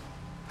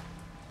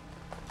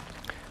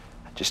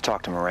 I just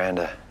talked to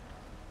Miranda.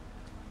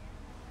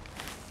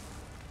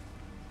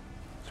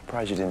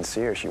 Surprised you didn't see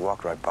her. She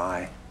walked right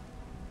by.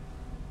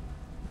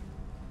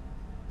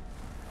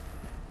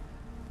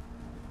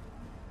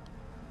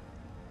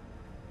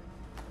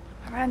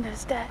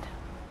 Miranda's dead.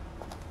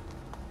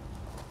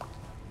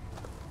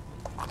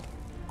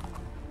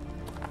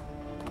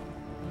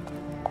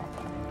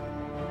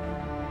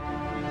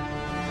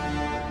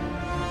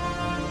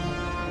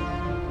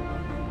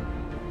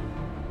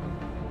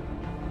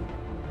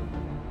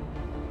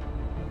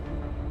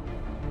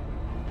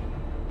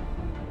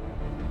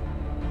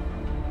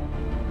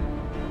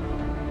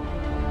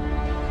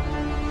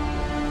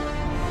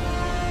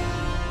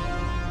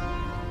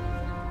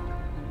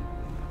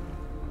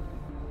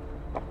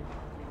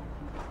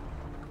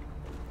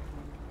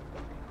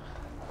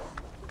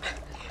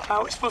 How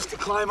are we supposed to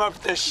climb up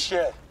this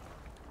shit?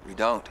 We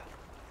don't.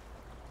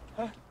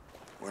 Huh?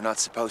 We're not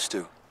supposed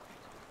to.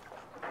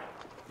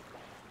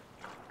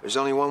 There's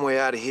only one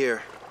way out of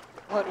here.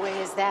 What way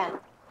is that?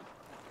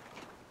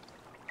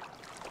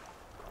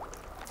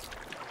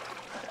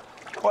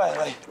 What,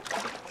 like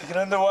an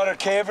underwater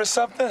cave or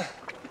something?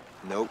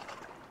 Nope.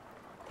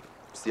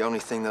 It's the only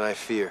thing that I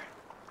fear.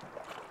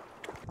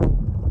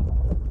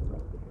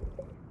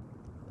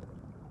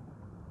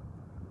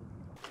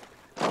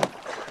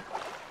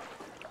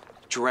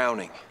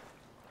 Drowning.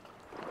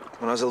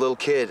 When I was a little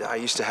kid, I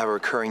used to have a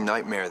recurring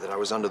nightmare that I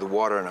was under the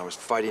water and I was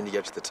fighting to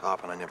get to the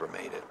top and I never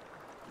made it.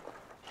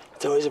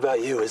 It's always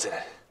about you, isn't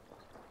it?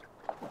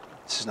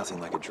 This is nothing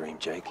like a dream,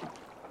 Jake.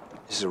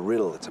 This is a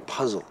riddle. It's a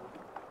puzzle.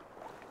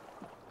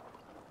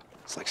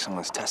 It's like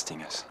someone's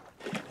testing us.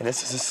 And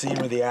this is a scene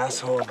where the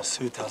asshole in the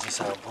suit tells us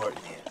how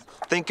important he is.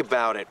 Think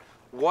about it.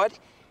 What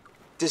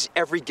does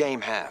every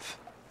game have?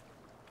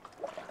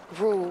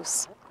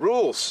 Rules.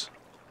 Rules.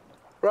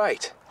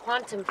 Right.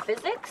 Quantum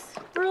physics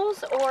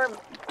rules or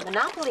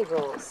Monopoly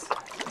rules?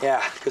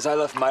 Yeah, because I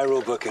left my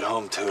rule book at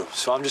home, too.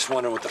 So I'm just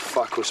wondering what the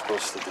fuck we're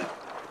supposed to do.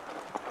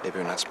 Maybe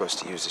we're not supposed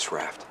to use this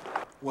raft.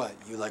 What,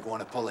 you like want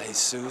to pull a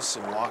Jesus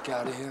and walk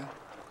out of here?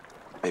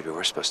 Maybe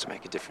we're supposed to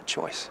make a different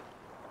choice.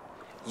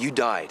 You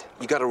died.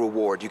 You got a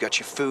reward. You got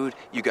your food.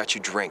 You got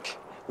your drink.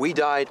 We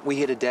died. We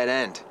hit a dead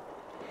end.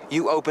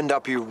 You opened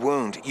up your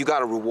wound. You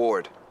got a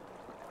reward.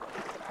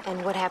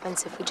 And what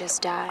happens if we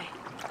just die?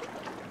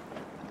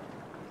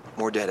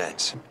 More dead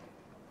ends.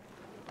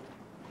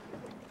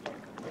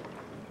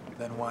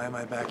 Then why am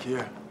I back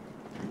here?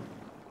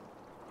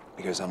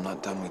 Because I'm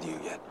not done with you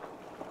yet.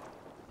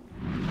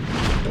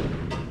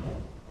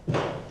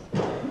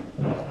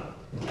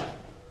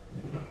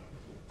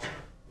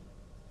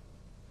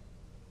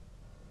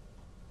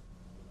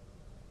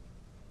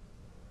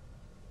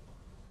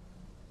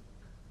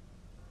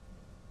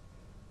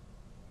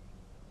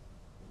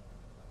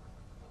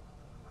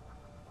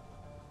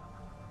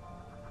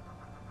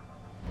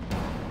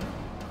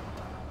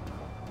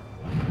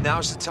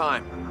 Now's the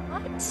time.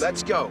 What?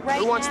 Let's go. Right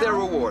Who wants now? their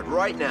reward?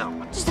 Right now.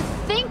 Just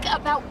think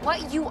about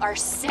what you are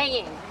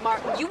saying,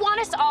 Martin. You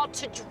want us all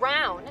to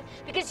drown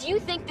because you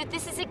think that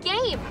this is a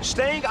game.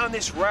 Staying on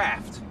this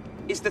raft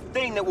is the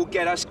thing that will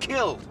get us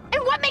killed.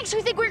 And what makes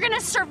you think we're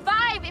gonna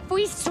survive if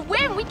we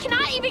swim? We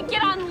cannot even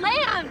get on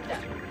land.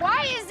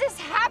 Why is this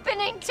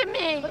happening to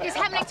me? Look, it's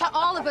happening to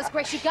all of us,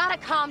 Grace. You gotta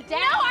calm down.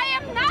 No, I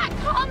am not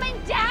calming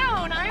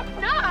down. I'm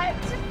not.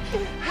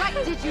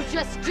 What did you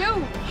just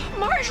do?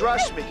 Martin!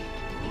 Trust me.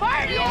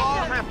 Martin! We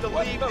all have to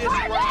leave this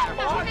Martin! raft.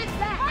 Put it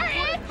back.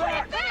 Martin! Put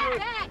it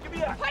back! Give me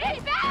that. Put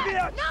it back! Give me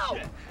that No!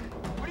 shit.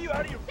 What are you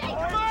out of your Take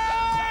mind?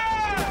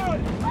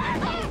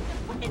 Martin!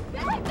 Put it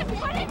back!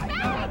 Put it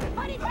back!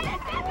 Put it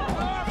back!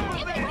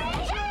 Give it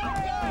back!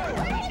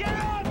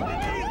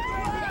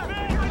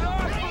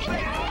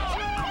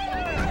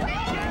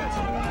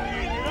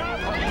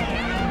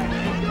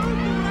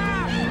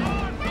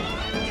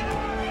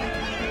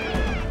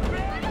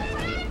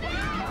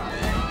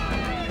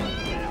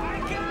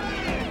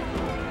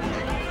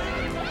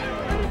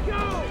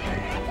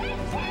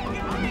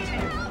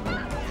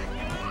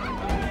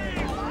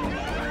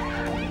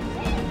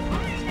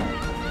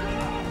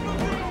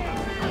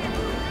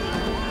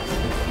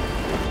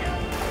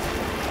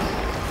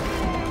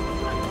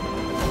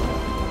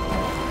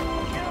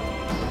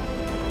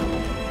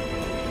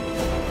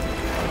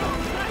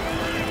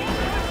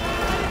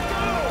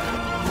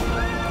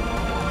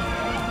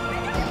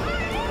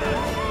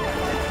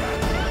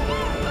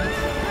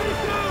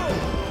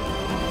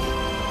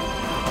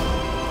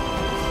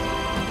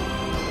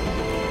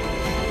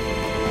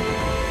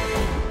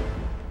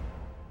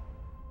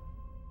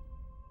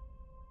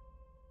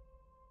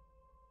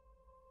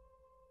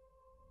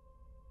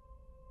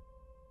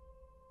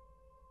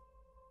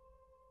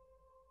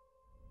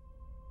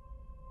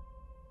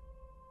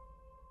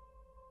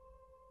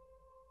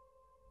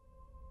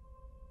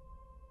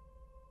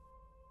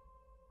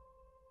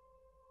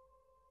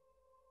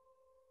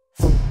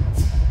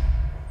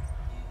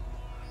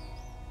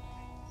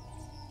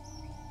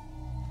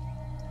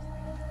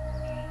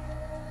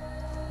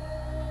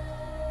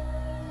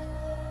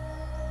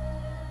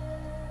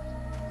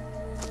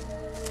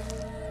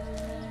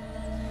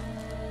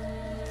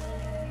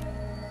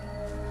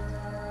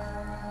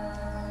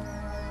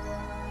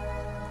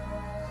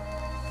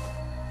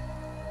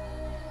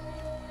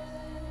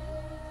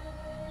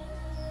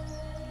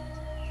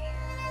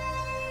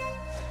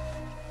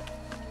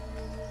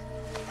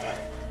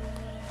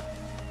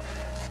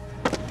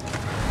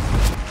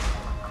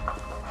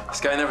 This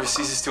guy never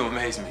ceases to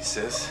amaze me,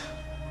 sis.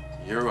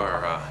 You're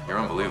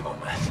unbelievable,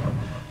 man.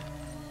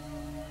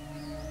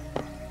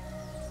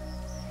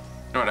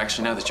 You know what,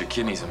 actually, now that your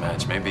kidney's a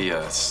match, maybe,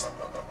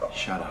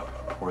 Shut up.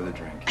 Pour the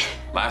drink.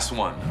 last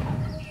one.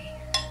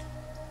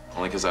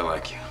 Only because I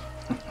like you.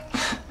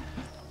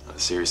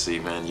 Seriously,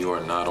 man, you are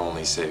not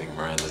only saving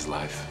Miranda's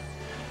life,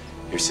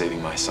 you're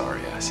saving my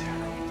sorry ass here.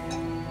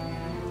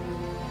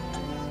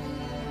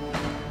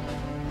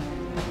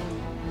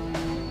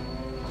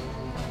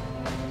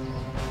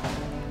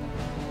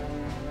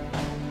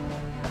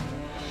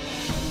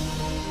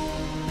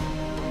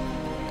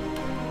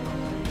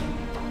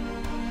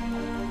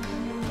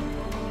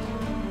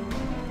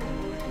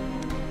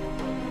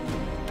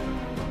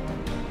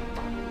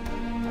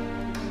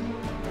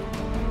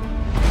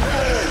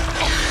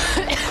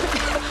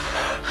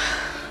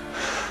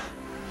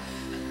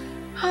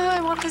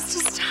 I want this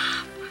to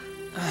stop.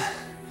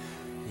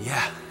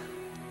 Yeah.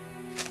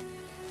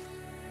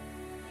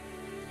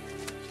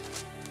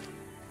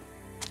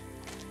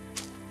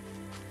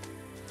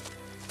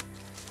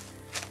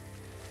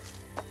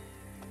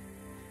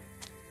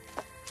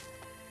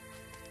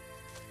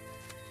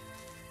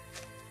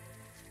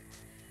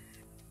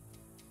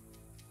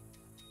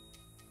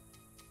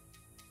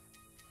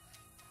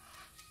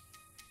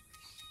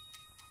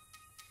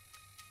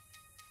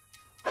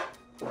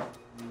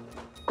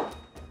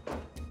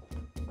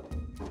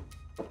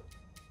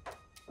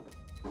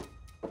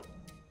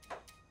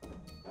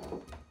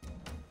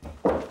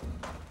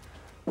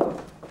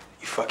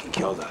 Fucking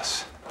killed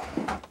us.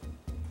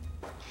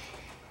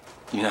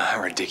 You know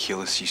how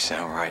ridiculous you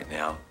sound right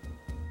now?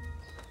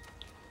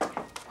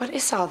 What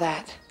is all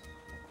that?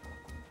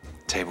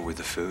 Table with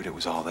the food, it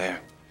was all there.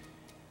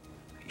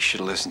 You should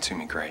have listened to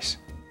me, Grace.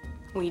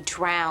 We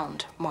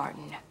drowned,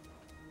 Martin.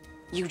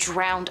 You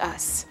drowned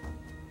us.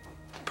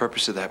 The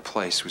purpose of that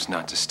place was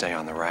not to stay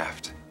on the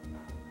raft.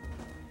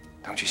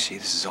 Don't you see,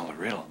 this is all a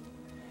riddle.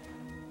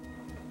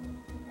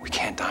 We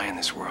can't die in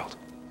this world.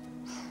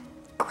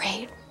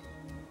 Great.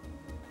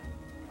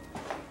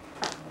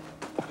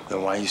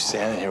 Then why are you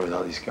standing here with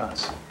all these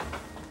guns?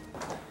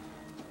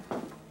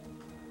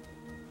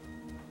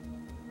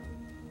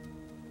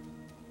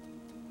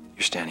 You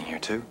You're standing here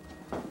too?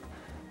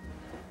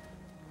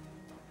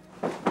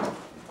 You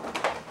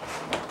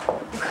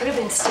could have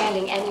been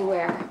standing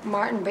anywhere,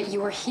 Martin, but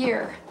you were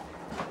here.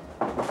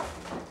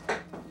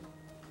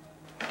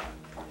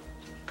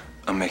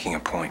 I'm making a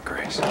point,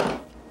 Grace.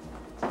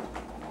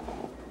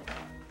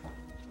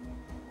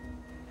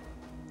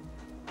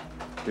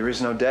 There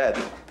is no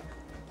dead.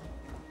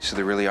 So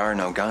there really are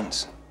no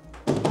guns.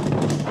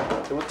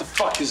 Hey, what the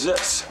fuck is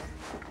this?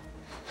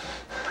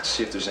 Let's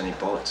see if there's any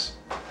bullets.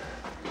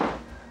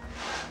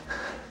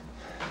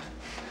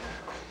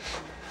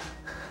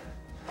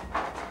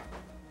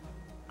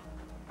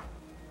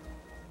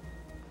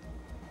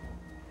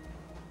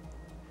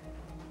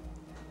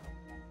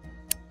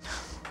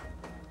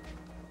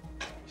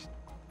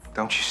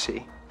 Don't you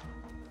see?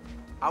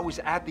 I was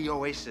at the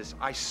Oasis.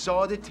 I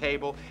saw the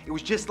table. It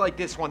was just like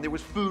this one. There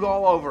was food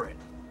all over it.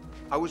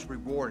 I was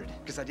rewarded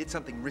because I did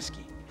something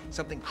risky,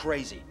 something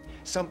crazy,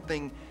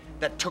 something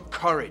that took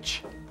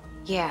courage.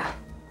 Yeah,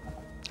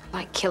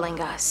 like killing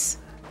us.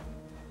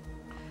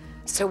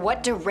 So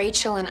what do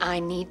Rachel and I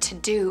need to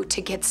do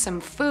to get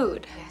some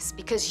food? Yes,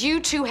 because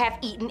you two have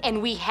eaten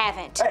and we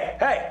haven't.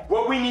 Hey,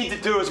 what we need to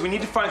do is we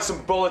need to find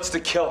some bullets to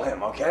kill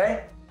him,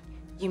 okay?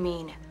 You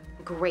mean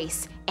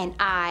Grace and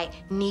I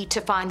need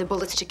to find the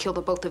bullets to kill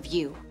the both of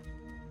you?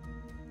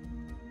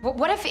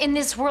 What if in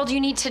this world you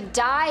need to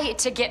die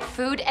to get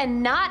food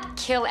and not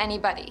kill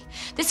anybody?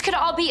 This could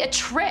all be a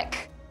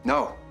trick.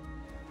 No.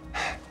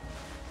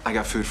 I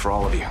got food for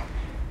all of you.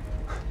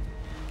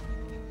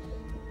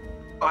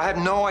 I have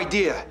no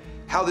idea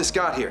how this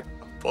got here.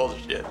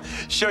 Bullshit.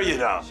 Sure you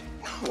don't.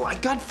 Well, I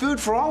got food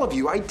for all of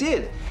you. I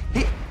did.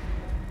 Hey,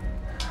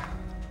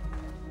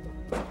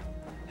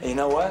 you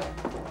know what?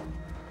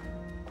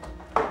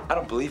 I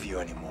don't believe you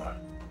anymore.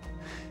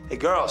 Hey,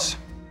 girls.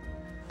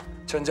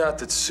 Turns out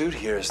that Suit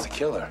here is the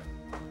killer.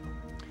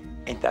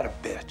 Ain't that a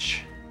bitch?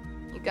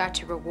 You got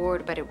your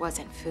reward, but it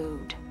wasn't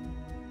food.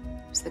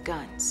 It was the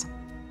guns.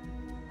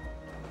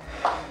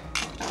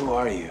 Who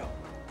are you?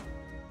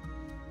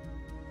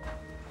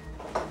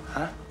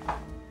 Huh?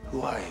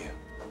 Who are you?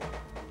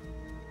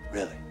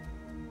 Really?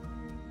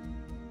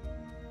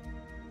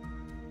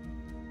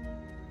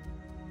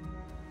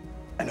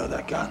 I know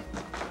that gun.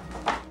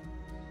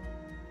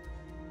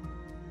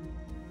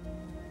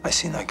 I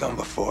seen that gun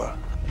before.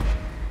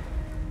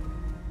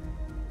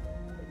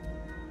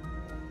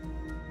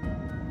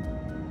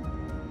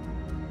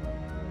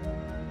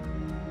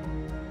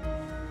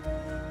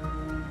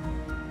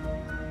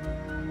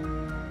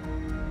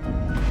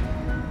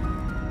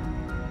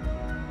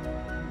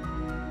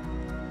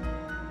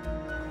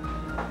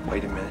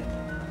 Wait a minute.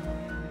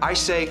 I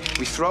say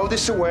we throw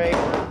this away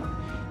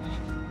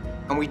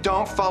and we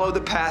don't follow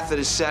the path that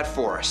is set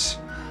for us.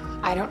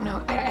 I don't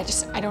know.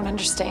 I don't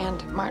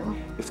understand,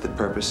 Martin. If the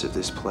purpose of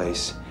this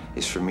place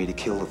is for me to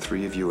kill the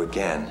three of you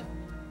again,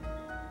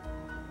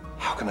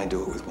 how can I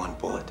do it with one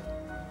bullet?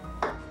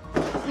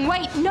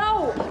 Wait,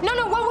 no! No,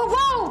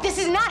 whoa! This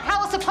is not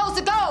how it's supposed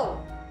to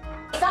go!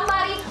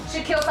 Somebody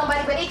should kill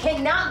somebody, but it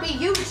cannot be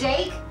you,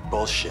 Jake.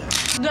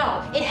 Bullshit.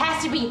 No, it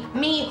has to be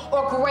me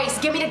or Grace.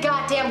 Give me the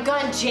goddamn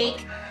gun,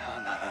 Jake.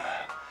 No.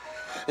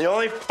 The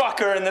only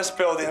fucker in this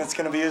building that's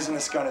gonna be using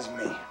this gun is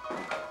me.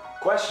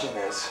 Question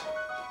is,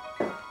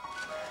 am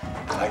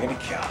I gonna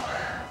kill?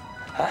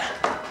 Huh?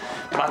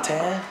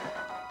 Martin?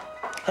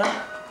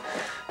 Huh?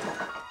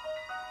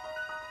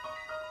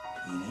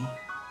 Meanie?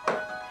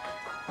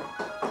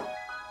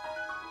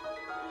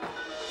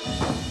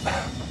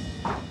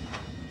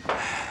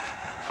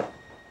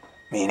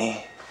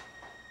 Meanie?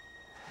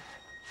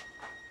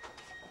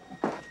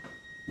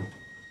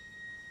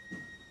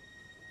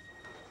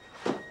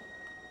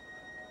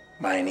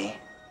 Miney?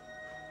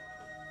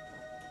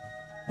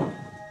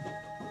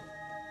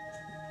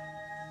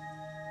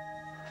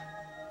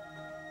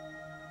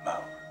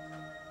 Mo.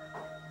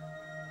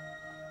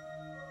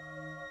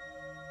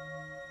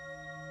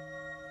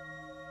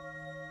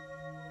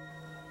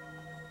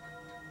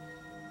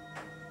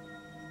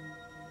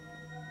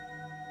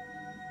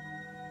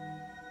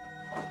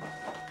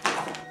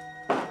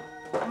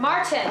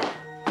 Martin!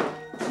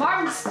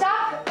 Martin,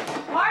 stop!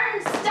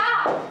 Martin,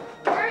 stop!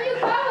 Where are you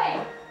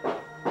going?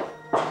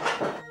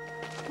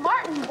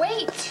 Martin,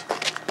 wait!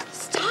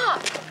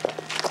 Stop!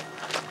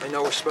 I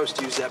know we're supposed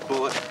to use that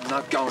bullet. I'm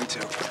not going to.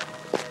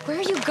 Where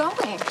are you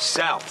going?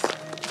 South.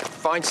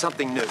 Find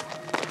something new.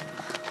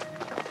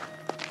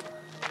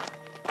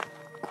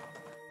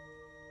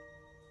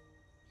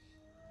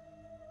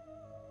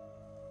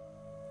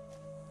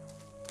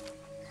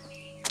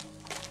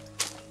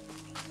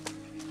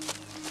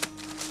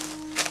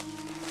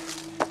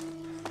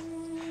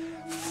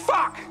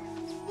 Fuck!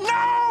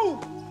 No!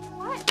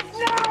 What?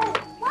 No!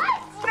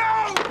 What?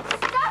 No!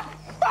 Stop!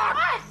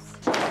 Fuck!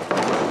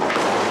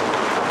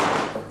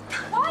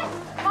 What?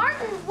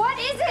 Martin, what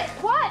is it?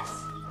 What?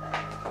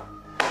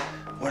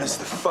 What is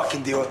the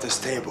fucking deal with this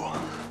table?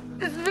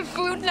 Is the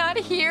food not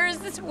here? Is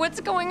this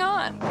what's going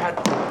on? God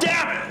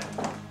damn it!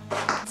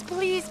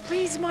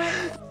 Please,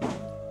 Martin.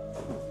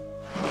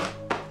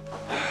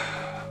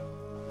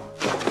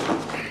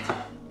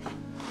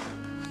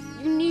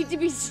 to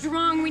be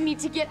strong. We need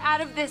to get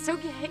out of this,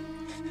 okay?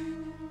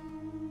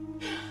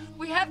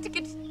 We have to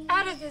get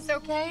out of this,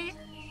 okay?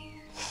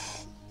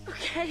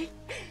 Okay.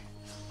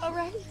 All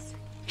right.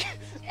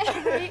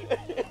 All right.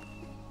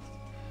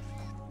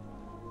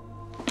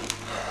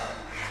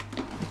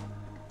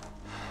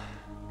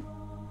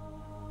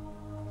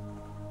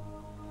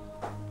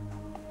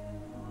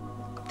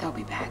 They'll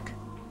be back.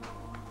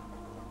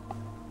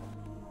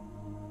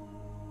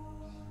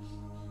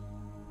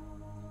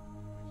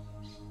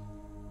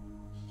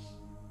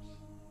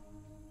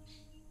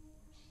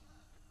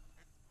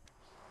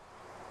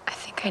 I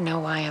think I know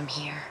why I'm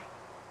here.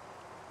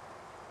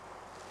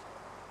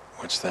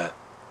 What's that?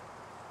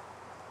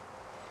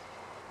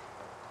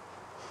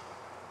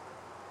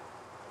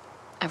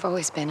 I've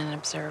always been an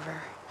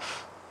observer.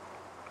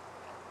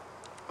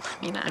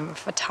 I mean, I'm a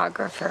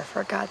photographer,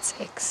 for God's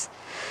sakes.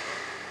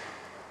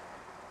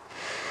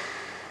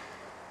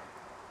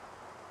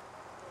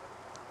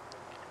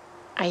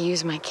 I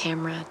use my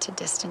camera to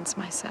distance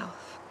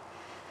myself.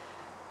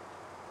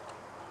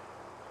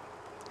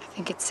 I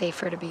think it's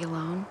safer to be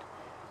alone.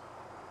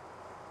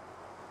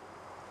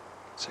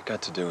 What's it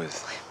got to do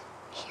with...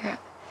 Here,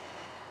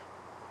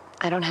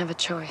 I don't have a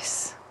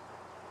choice.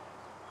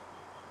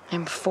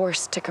 I'm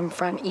forced to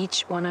confront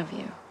each one of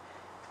you.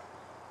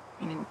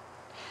 I mean, in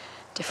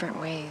different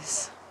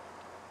ways.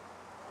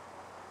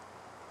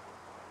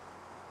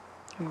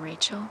 And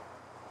Rachel,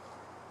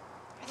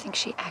 I think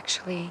she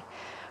actually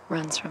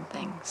runs from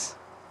things.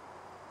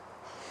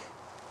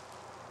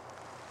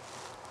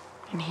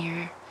 And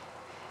here,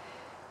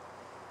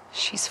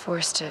 she's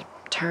forced to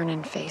turn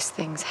and face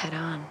things head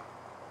on.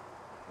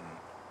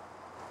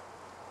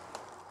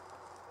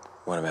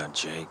 What about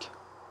Jake?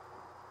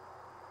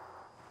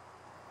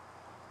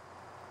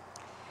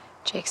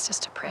 Jake's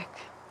just a prick.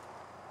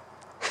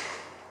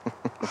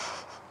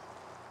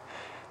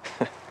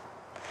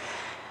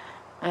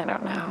 I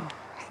don't know.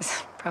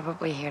 He's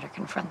probably here to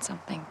confront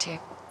something, too.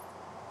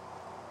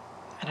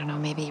 I don't know,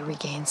 maybe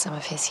regain some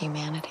of his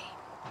humanity.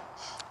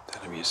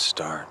 That'd be a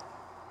start.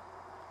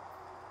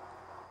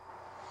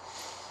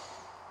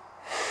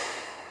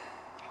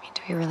 I mean,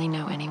 do we really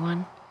know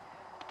anyone?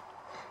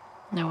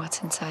 Know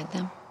what's inside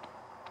them?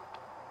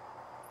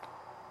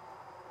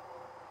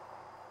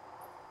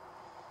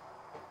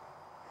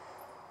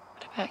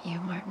 What about you,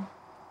 Martin?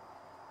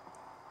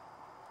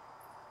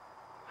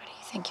 Why do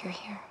you think you're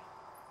here?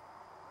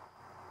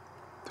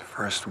 The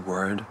first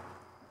word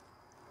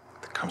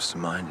that comes to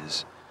mind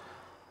is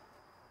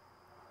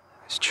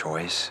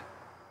choice.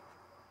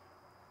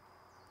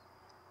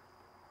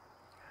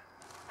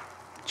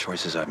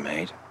 Choices I've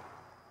made.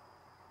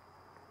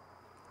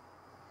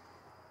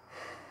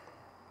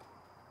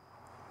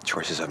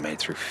 Choices I've made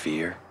through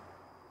fear.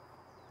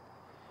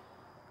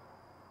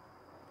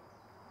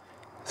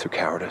 Through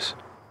cowardice.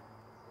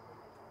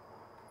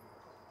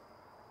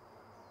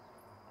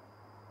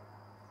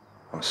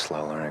 I'm a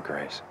slow learner,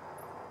 Grace.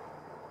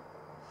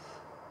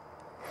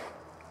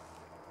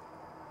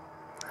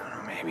 I don't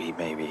know,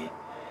 maybe.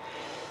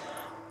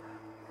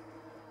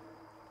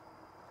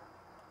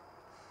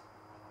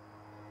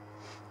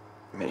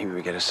 Maybe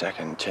we get a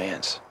second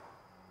chance.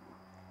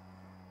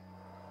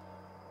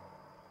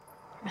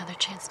 Another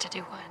chance to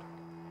do what?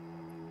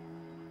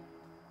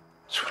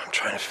 That's what I'm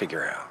trying to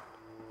figure out.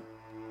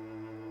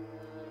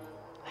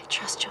 I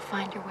trust you'll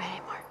find your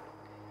way, Martin.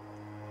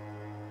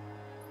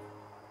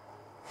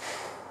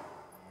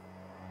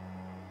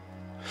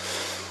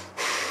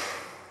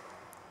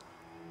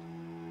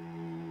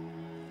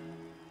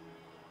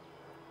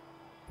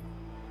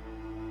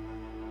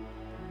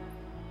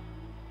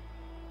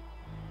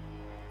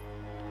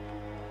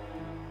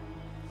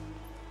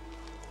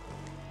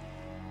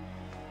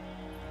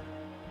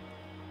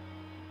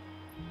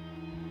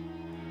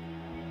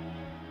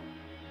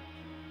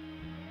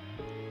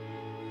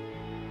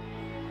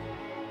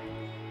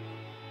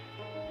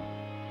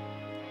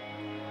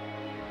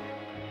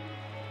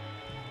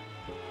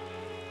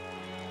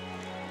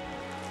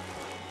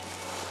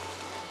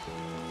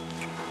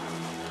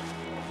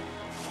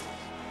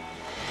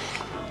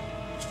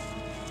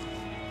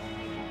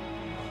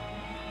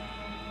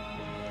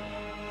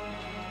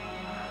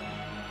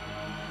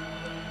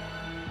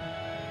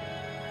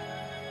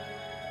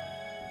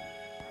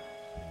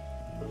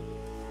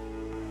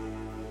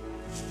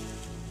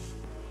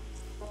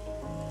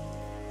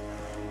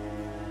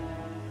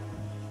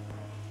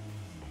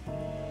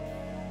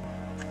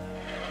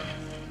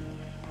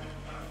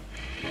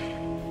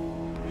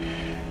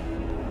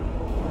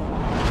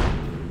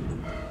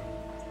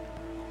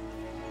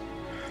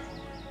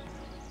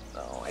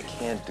 I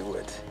can't do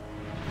it.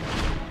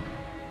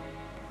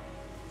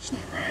 It's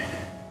not right.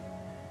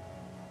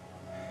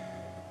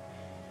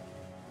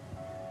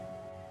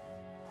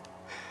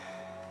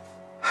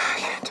 I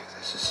can't do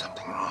this. There's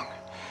something wrong.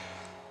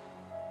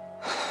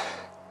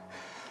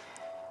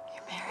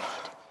 You're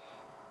married.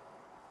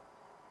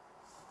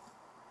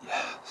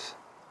 Yes.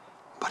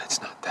 But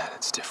it's not that.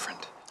 It's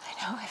different. I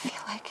know. I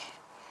feel like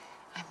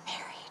I'm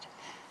married.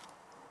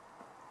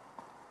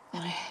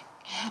 And I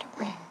had a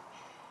ring,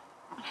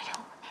 but I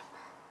don't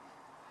remember.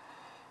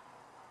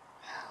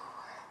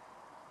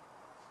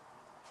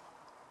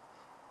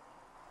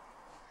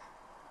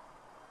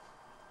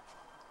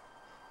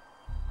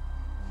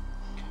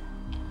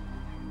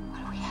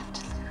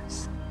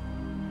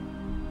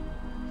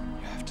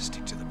 to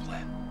stick to the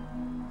plan.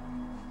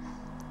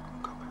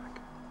 Go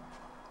back.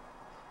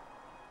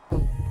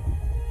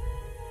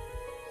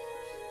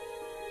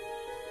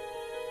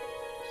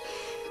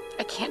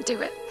 I can't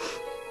do it.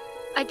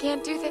 I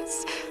can't do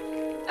this.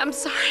 I'm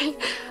sorry.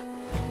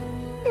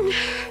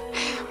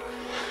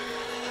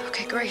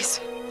 Okay, Grace.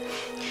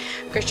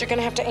 Grace, you're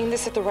gonna have to aim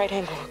this at the right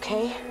angle,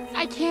 okay?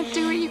 I can't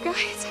do it, you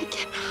guys.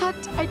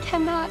 I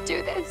cannot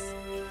do this.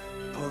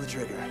 Pull the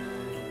trigger.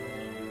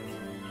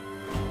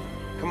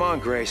 Come on,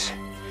 Grace.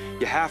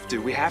 You have to.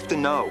 We have to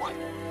know.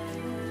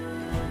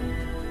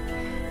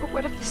 But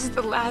what if this is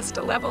the last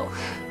level?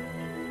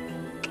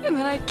 And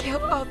then I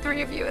kill all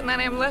three of you, and then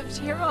I'm left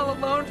here all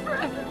alone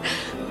forever.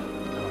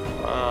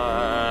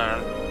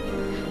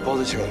 Pull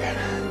the trigger.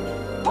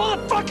 Pull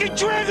the fucking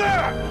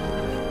trigger!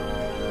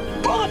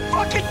 Pull the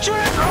fucking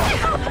trigger!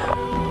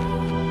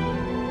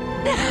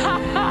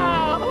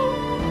 No!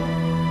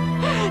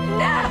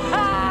 No!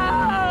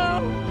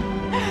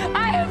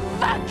 I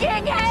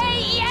fucking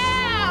hate you!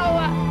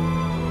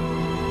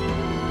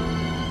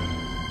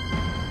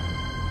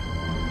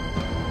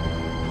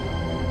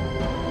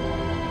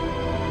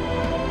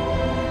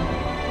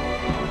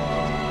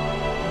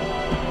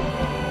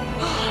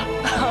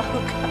 Oh,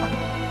 God.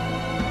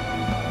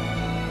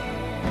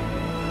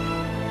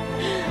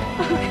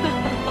 Oh, God.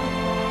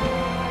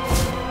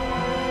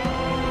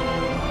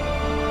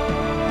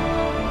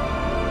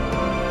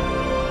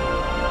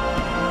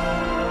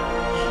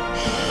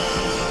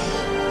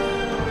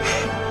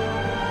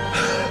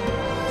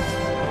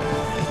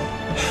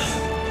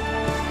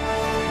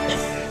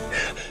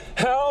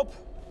 Help!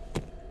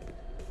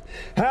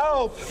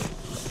 Help!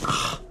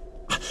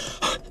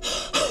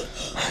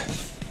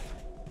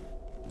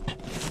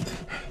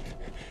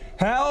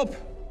 Help!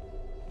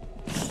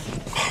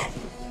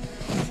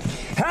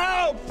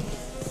 Help!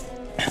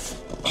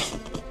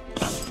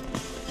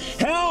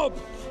 Help!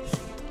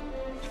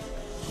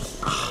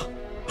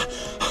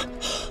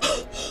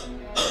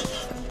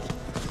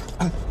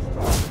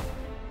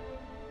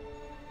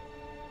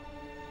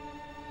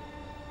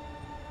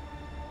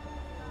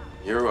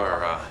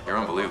 You're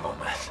unbelievable,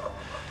 man.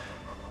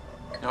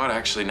 You know what,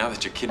 actually, now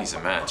that your kidney's a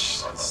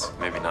match, it's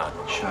maybe not.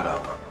 Shut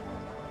up.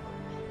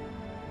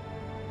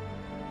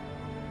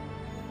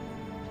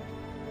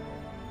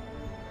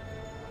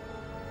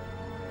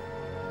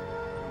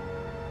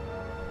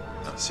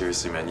 No,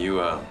 seriously, man,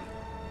 you're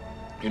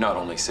not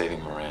only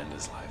saving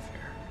Miranda's life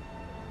here.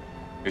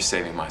 You're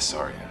saving my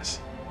sorry ass.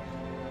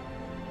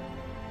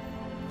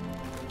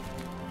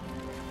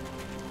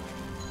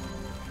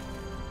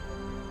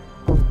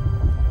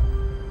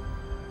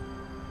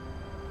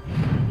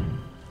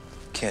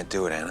 Can't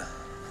do it, Anna.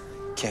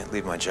 Can't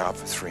leave my job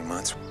for 3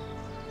 months.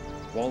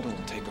 Walden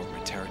will take over my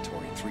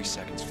territory in 3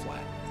 seconds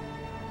flat.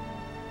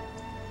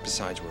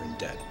 Besides, we're in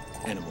debt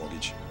and a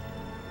mortgage.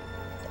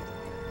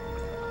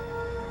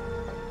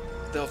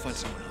 They'll find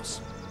someone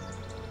else.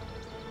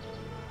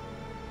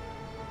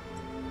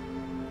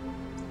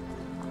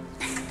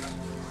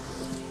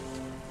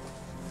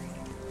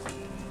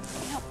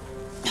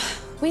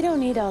 We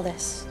don't need all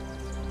this.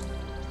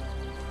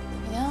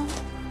 You know?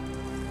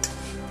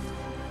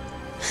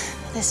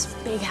 This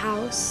big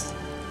house.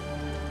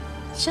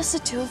 It's just the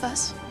two of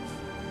us.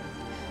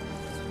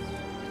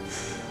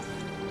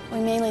 We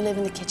mainly live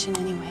in the kitchen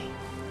anyway.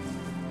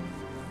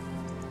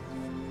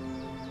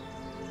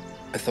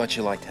 I thought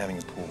you liked having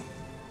a pool.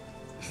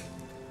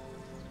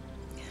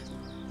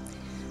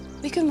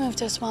 We could move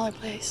to a smaller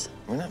place.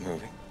 We're not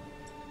moving.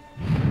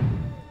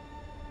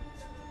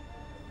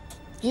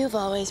 You've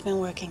always been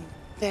working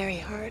very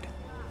hard.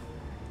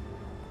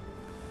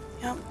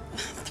 You know,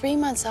 3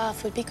 months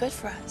off would be good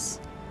for us.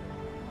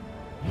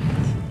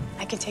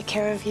 I can take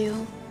care of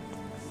you,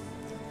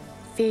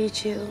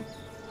 feed you,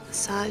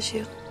 massage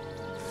you,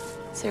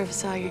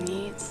 service all your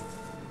needs.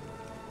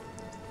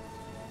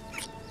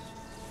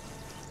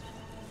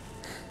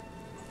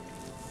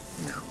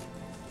 No.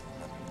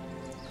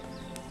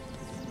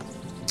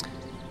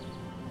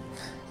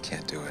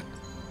 Can't do it.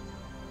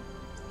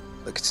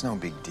 Look, it's no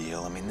big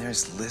deal. I mean,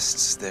 there's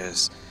lists,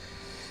 there's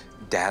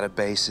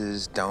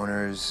databases,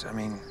 donors. I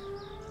mean,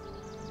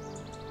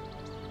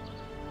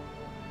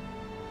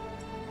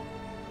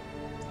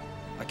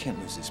 I can't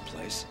lose this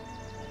place.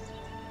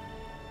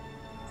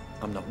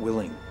 I'm not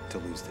willing to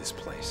lose this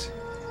place.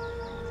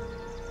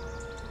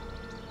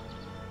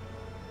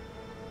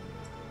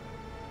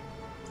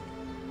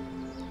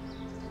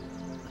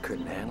 I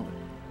couldn't handle it.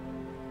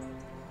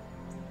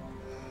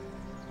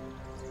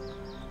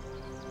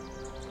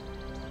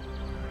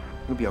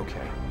 It'll be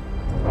okay.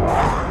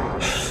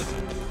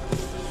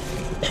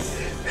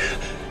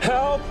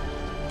 Help!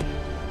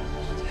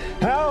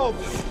 Help!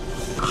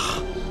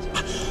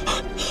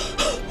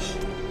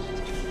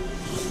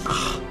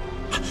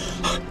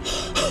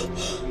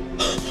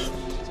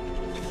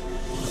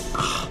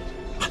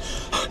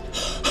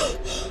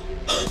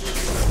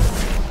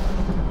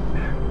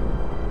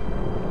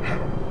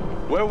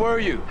 Where were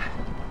you?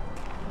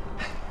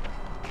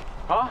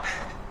 Huh?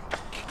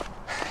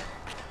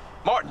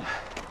 Martin!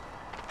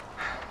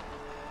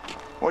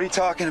 What What are you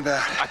talking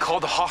about? I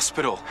called the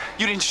hospital.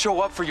 You didn't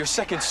show up for your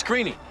second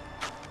screening.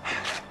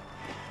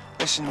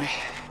 Listen to me.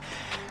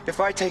 If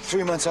I take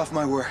 3 months off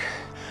my work,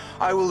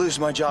 I will lose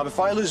my job. If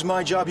I lose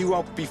my job, you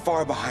won't be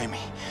far behind me.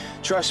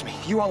 Trust me,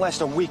 you won't last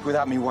a week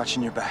without me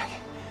watching your back.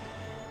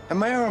 And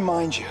may I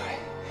remind you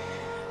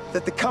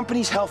that the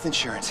company's health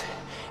insurance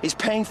is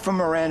paying for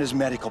Miranda's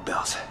medical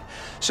bills.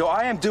 So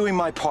I am doing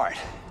my part.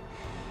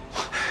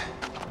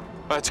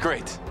 That's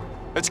great.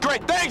 That's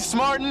great. Thanks,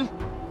 Martin.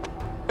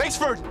 Thanks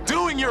for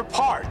doing your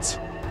part.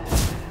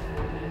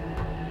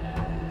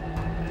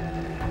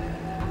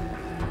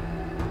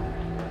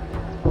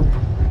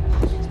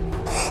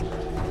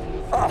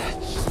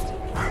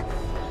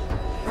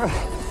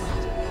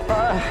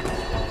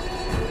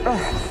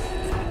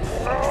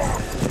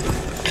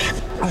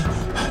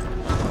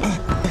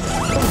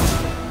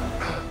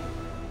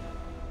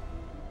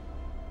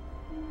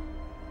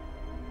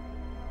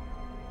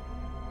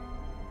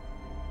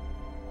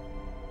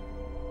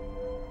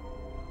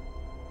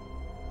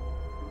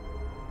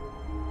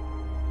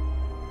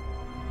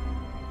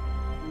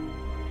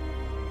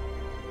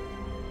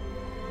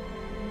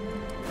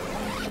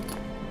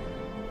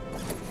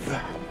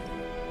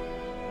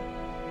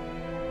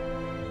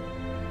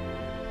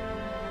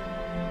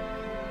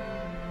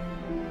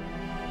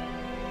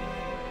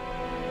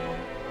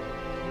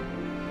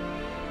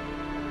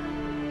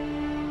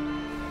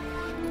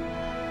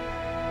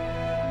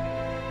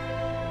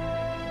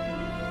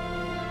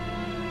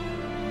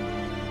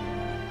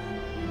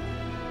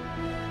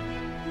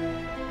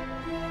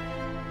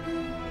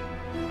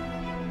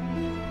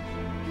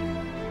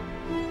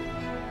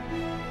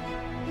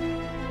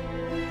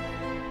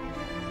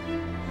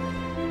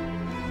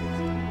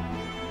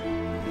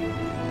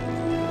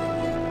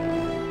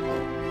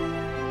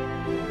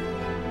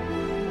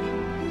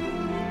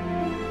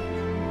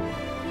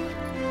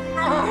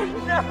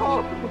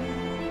 No!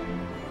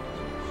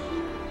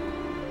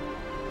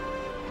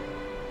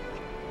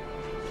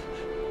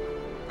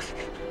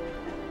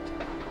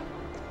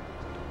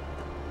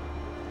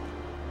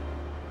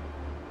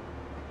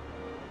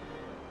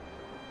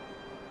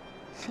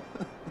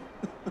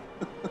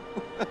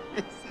 What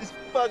is this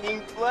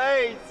fucking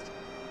place?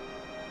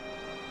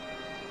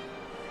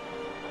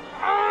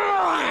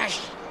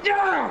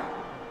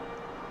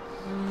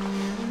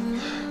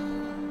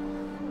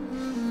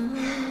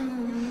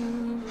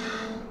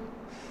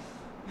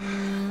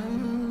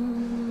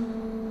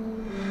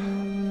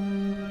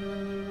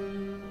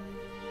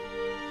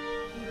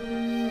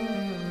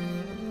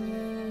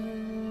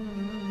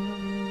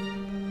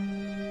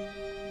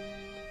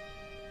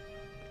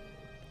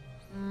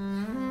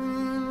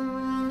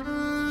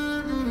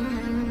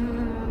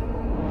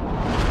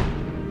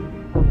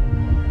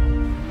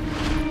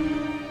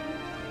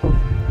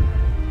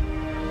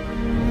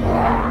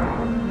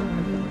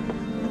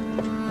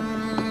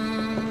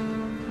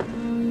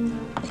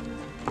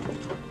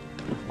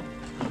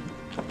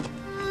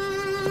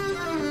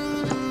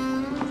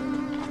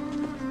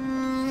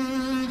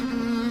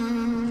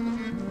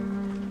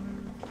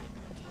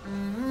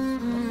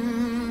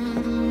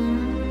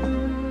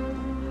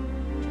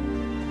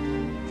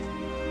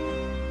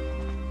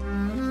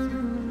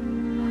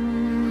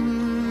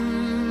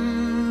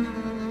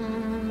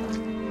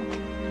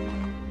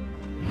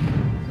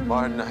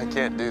 Martin, I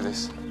can't do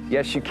this.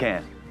 Yes, you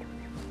can.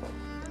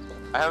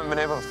 I haven't been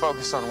able to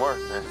focus on work,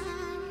 man.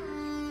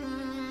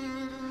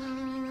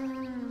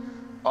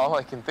 All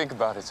I can think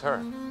about is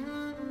her.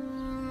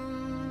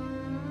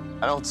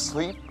 I don't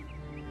sleep.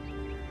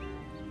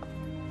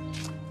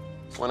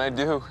 When I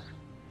do,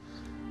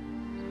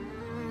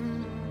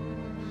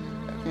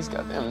 I have these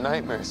goddamn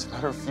nightmares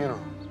about her funeral.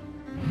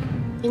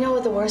 You know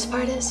what the worst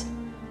part is?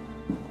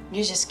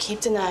 You just keep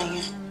denying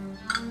it.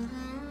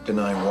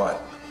 Denying what?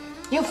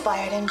 You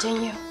fired him,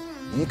 didn't you?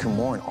 You can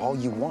warn all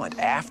you want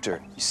after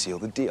you seal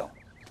the deal.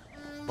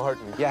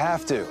 Martin. You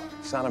have to.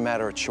 It's not a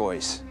matter of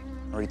choice.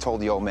 I already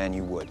told the old man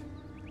you would.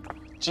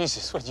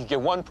 Jesus, what, you get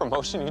one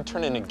promotion, you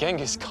turn into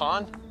Genghis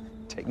Khan?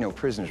 Take no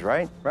prisoners,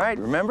 right? Right,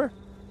 remember?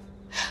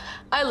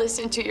 I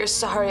listened to your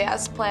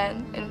sorry-ass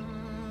plan, and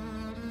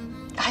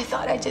I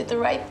thought I did the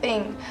right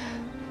thing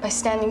by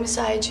standing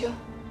beside you.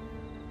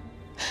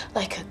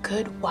 Like a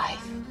good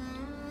wife.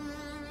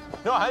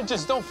 No, I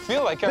just don't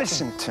feel like I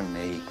Listen to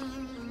me.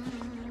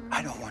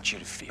 I don't want you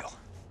to feel.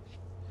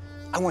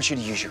 I want you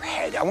to use your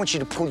head. I want you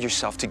to pull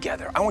yourself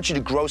together. I want you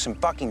to grow some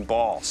fucking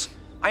balls.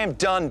 I am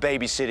done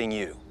babysitting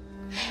you.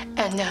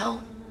 And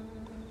now,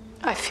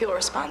 I feel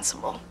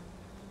responsible.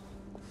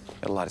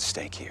 Got a lot at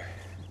stake here.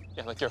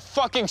 Yeah, like your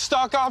fucking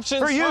stock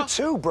options? For you huh?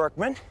 too,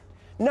 Berkman.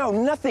 No,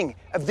 nothing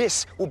of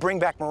this will bring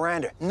back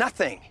Miranda.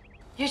 Nothing.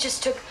 You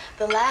just took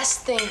the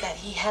last thing that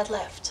he had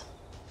left.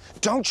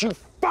 Don't you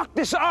fuck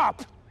this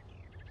up!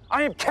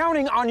 I am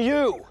counting on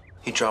you!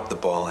 He dropped the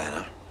ball,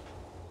 Anna.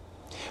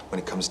 When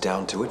it comes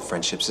down to it,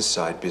 friendships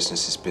aside,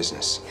 business is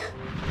business.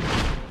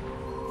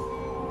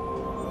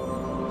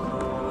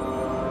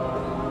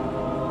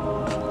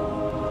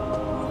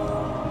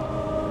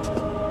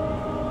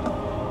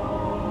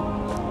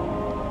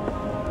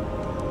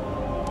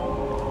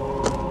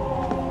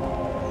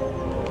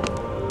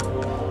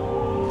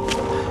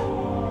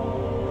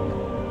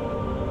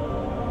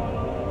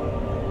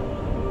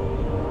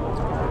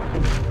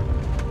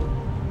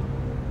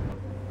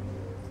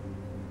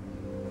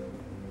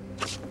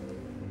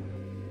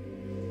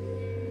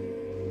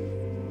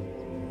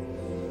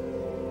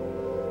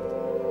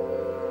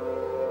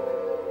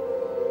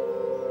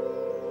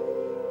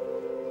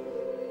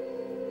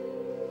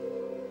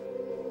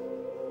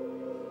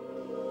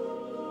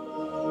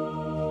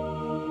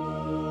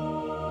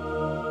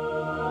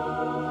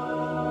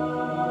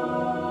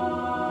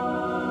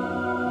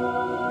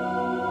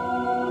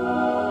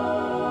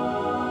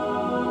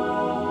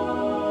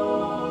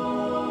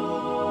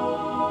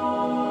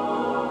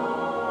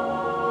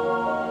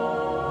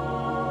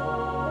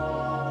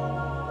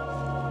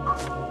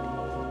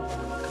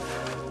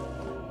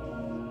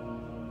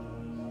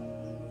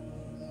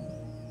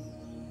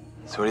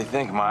 So what do you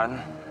think,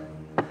 Martin?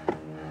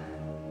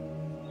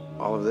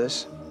 All of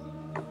this?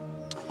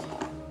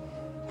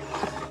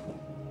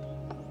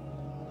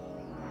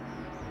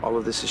 All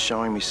of this is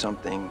showing me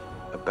something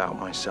about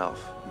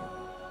myself.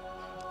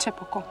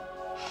 Typical.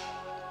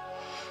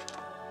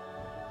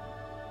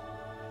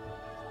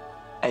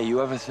 Hey,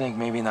 you ever think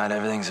maybe not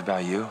everything's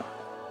about you?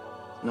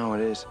 No,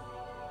 it is.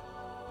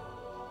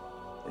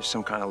 There's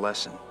some kind of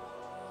lesson.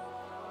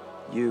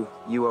 You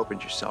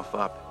opened yourself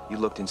up. You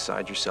looked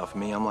inside yourself.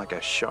 Me, I'm like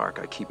a shark.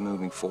 I keep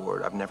moving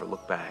forward. I've never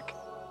looked back.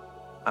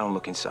 I don't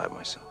look inside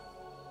myself.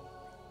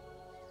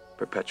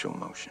 Perpetual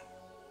motion.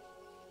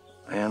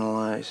 I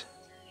analyze.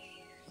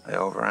 I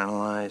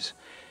overanalyze.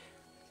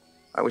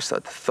 I always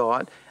thought the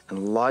thought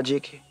and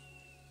logic,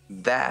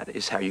 that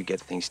is how you get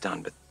things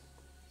done. But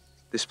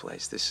this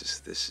place,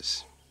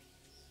 this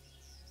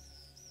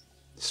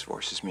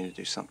forces me to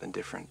do something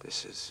different.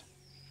 This is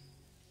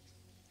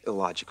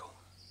illogical.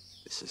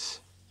 This is...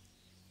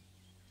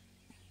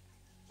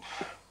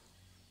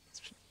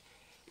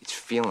 It's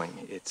feeling.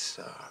 It's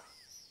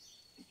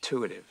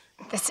intuitive.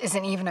 This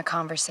isn't even a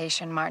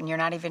conversation, Martin. You're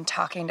not even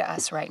talking to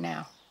us right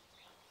now.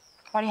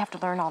 Why do you have to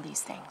learn all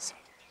these things?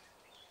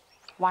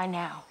 Why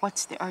now?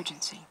 What's the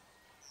urgency?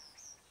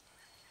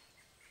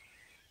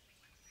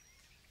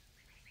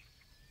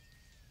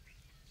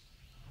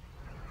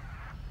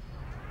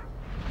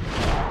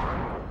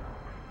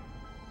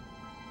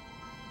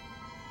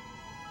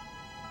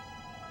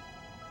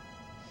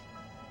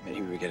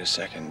 Maybe we get a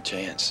second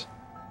chance.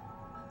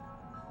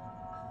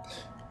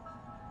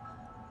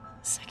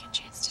 Second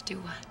chance to do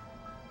what?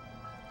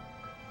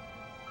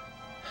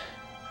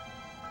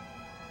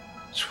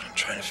 That's what I'm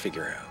trying to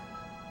figure out.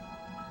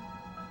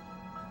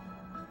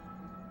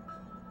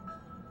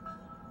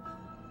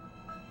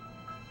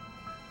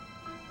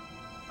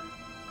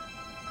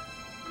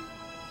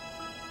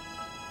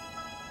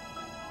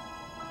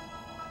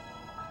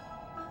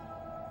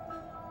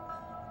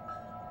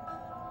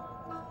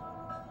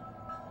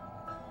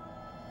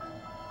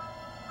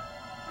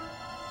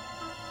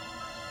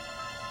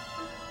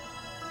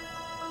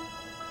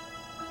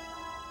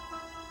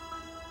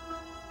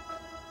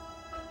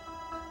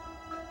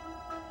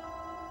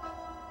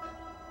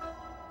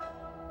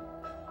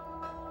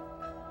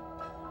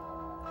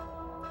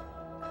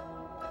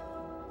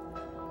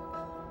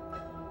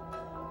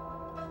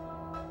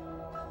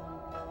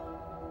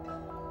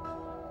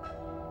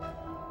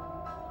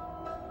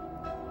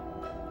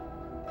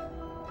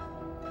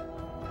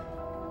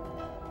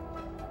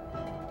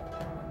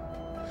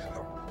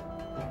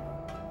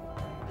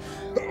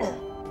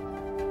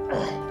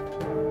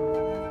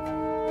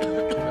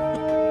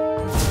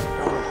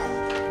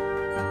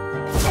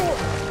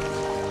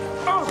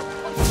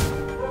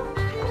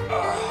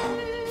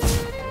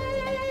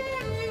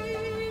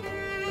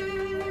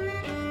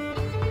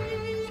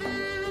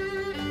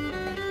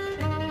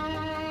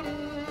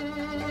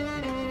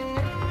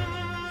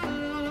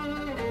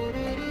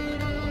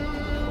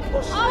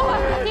 Oh,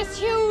 I've got this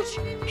huge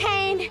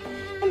pain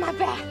in my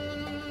back.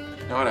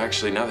 You know what,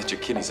 actually, now that your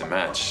kidney's a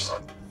match,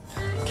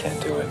 Can't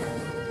do it.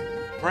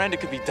 Miranda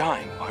could be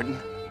dying, Martin.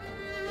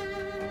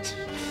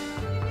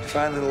 You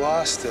finally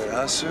lost it,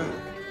 huh, Sue?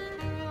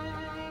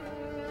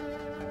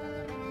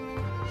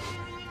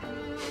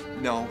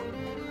 No.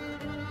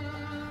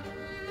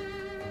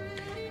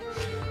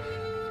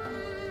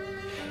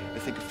 I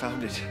think I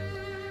found it.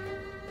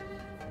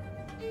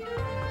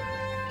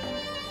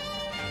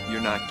 You're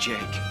not Jake.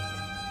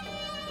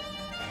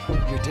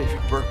 You're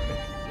David Berkman.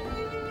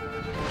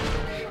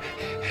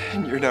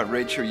 And you're not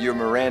Rachel, you're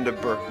Miranda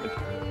Berkman.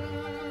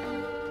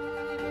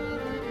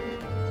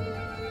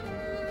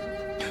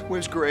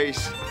 Where's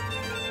Grace?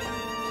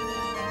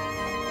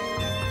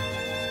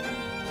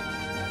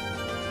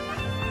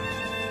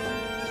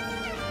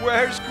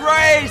 Where's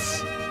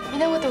Grace? You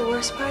know what the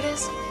worst part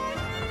is?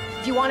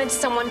 If you wanted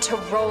someone to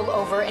roll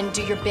over and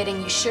do your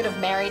bidding, you should have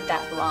married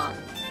that blonde.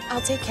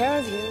 I'll take care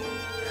of you.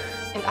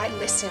 And I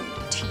listened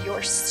to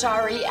your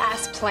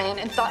sorry-ass plan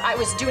and thought I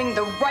was doing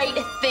the right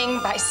thing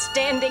by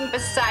standing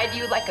beside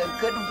you like a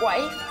good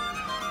wife.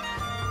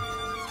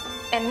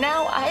 And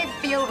now I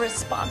feel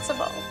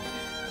responsible.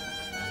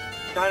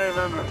 I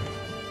remember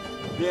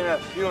being at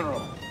a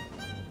funeral,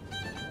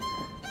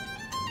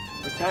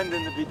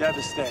 pretending to be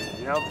devastated,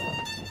 you know?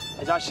 I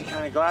was actually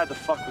kind of glad the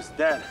fuck was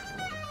dead.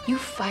 You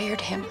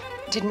fired him,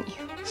 didn't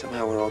you?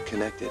 Somehow we're all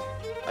connected.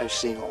 I've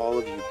seen all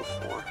of you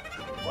before.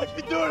 What'd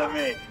you do to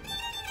me?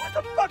 What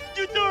the fuck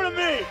did you do to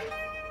me?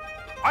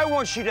 I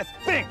want you to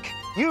think.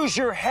 Use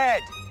your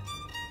head.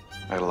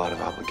 I had a lot of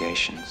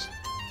obligations.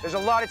 There's a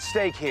lot at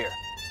stake here.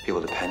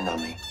 People depend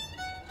on me.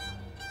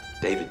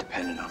 David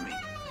depended on me.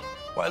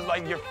 What,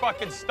 like your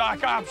fucking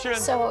stock option?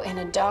 So in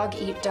a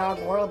dog-eat-dog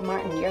world,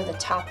 Martin, you're the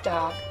top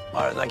dog.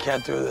 Martin, I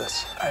can't do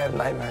this. I have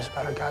nightmares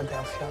about her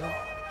goddamn funeral.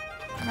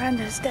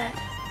 Miranda's dead.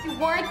 You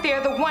weren't there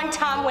the one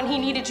time when he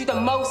needed you the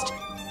most.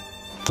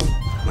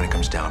 When it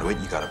comes down to it,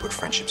 you gotta put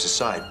friendships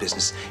aside.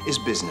 Business is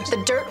business.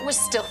 The dirt was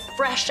still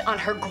fresh on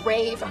her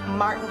grave,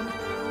 Martin.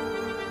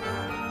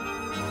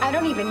 I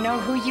don't even know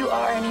who you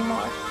are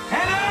anymore.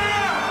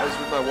 Hannah! I was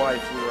with my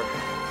wife. We were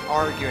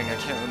arguing. I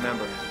can't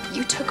remember.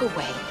 You took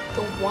away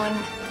the one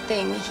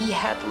thing he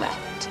had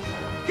left.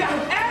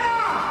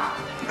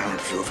 I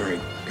don't feel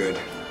very good.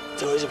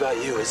 It's always about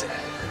you, isn't it?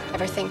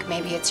 Ever think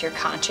maybe it's your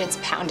conscience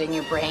pounding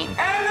your brain?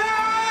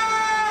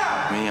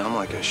 Me, I'm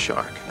like a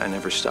shark. I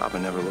never stop, I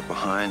never look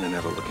behind, I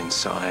never look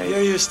inside.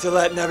 You're used to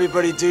letting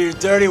everybody do your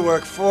dirty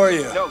work for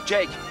you. No,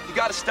 Jake, you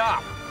gotta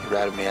stop. You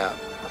ratted me out.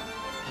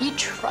 He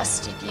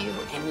trusted you,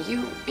 and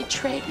you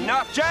betrayed him.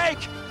 Enough,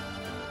 Jake!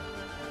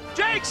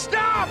 Jake,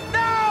 stop!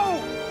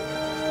 No!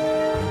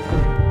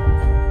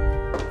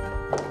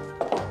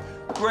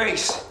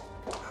 Grace!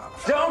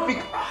 Don't be...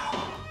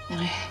 And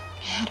I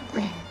had a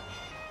ring,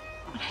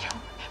 but I don't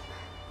remember.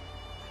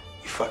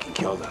 You fucking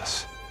killed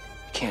us.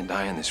 You can't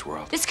die in this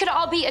world. This could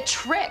all be a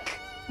trick.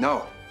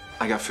 No,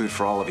 I got food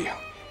for all of you.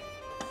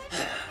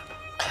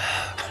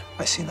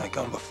 I seen that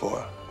gun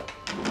before.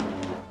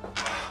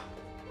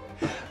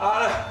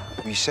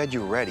 You said you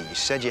were ready. You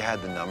said you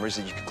had the numbers,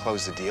 that you could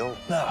close the deal.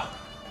 No.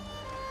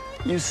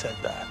 You said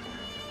that.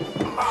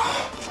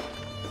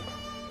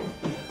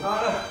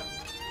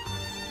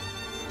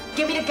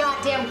 Give me the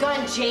goddamn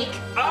gun, Jake.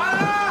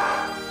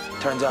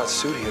 Turns out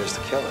Suit here is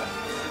the killer.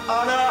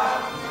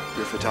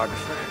 You're a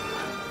photographer?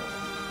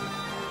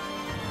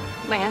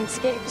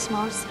 Landscapes,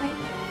 mostly.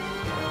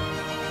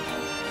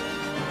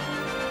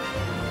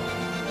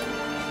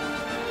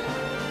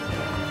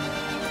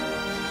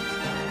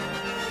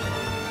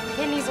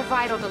 Kidneys are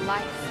vital to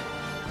life.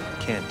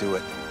 Can't do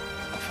it.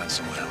 I'll find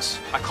someone else.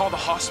 I called the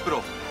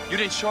hospital. You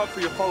didn't show up for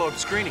your follow-up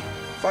screening.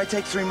 If I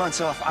take 3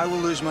 months off, I will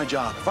lose my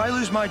job. If I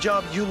lose my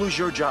job, you lose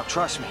your job.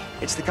 Trust me.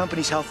 It's the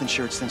company's health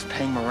insurance that's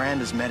paying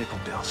Miranda's medical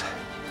bills.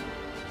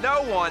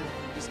 No one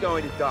is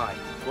going to die.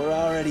 We're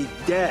already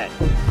dead.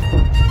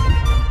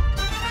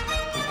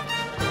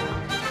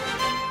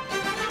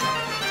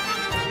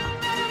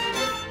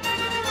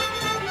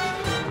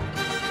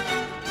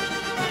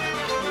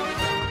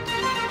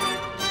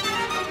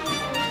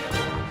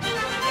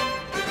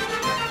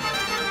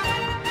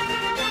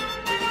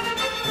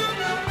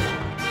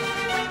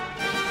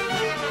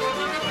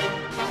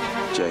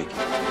 Jake,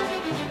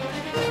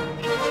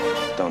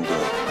 don't do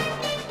it.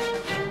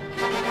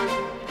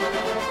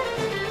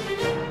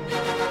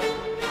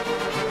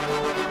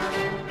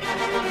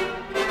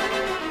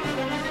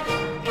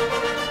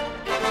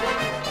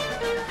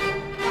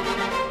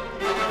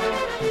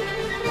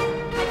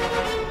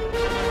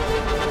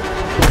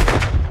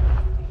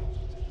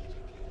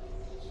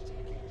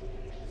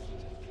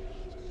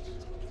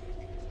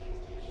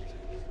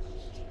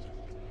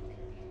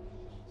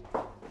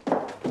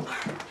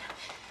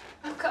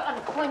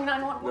 I'm calling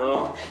 911.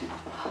 No.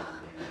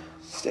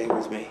 Stay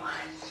with me.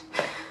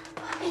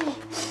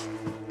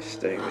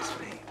 Stay with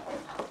me.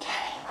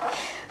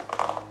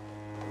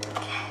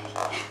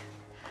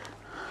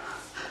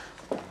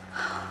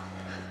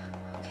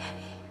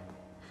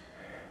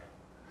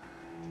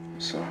 I'm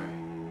sorry.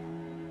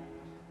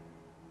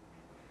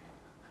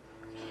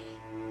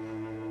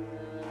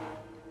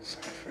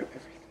 Sorry for everything.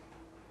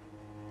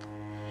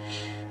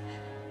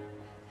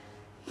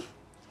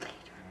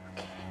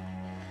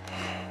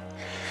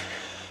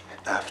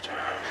 After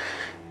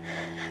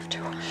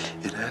what?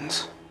 It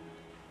ends.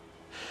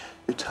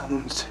 You tell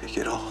them to take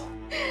it all.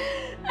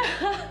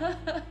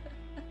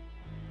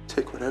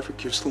 Take whatever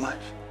gives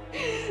life.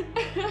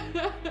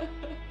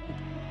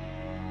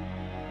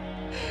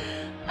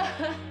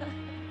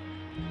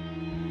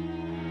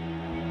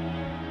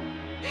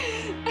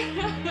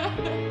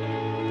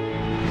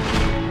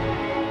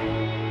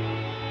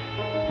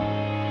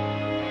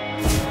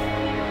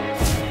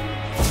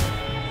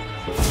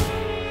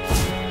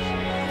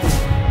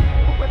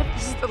 What if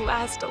this is the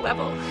last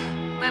level?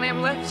 And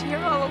I'm left here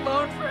all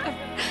alone forever.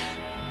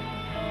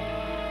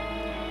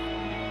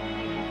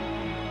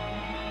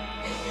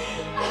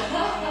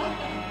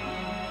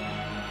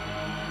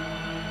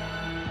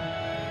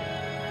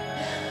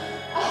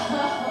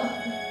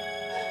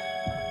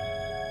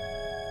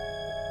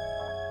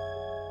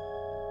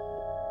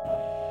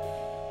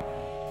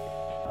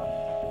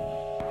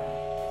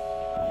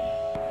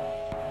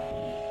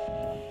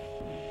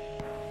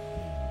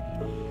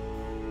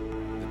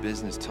 The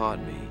business taught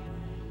me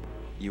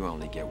you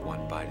only get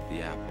one bite at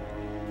the apple.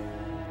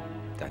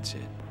 That's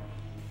it.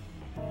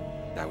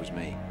 That was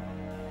me.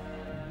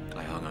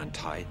 I hung on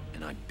tight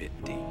and I bit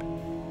deep.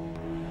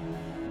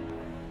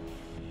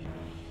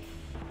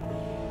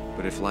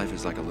 But if life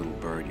is like a little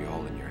bird you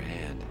hold in your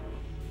hand,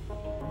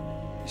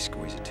 you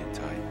squeeze it too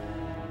tight,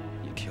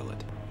 you kill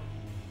it.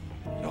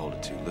 You hold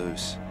it too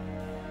loose,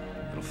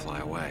 it'll fly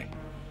away.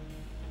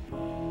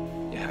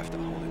 You have to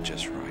hold it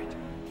just right.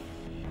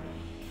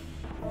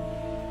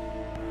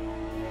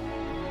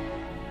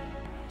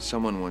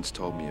 Someone once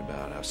told me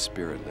about our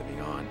spirit living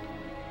on.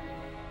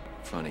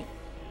 Funny,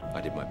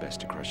 I did my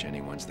best to crush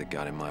any ones that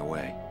got in my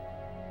way.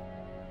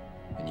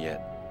 And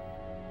yet,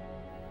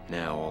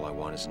 now all I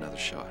want is another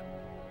shot.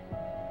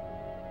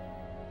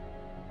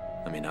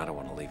 I mean, I don't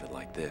want to leave it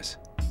like this.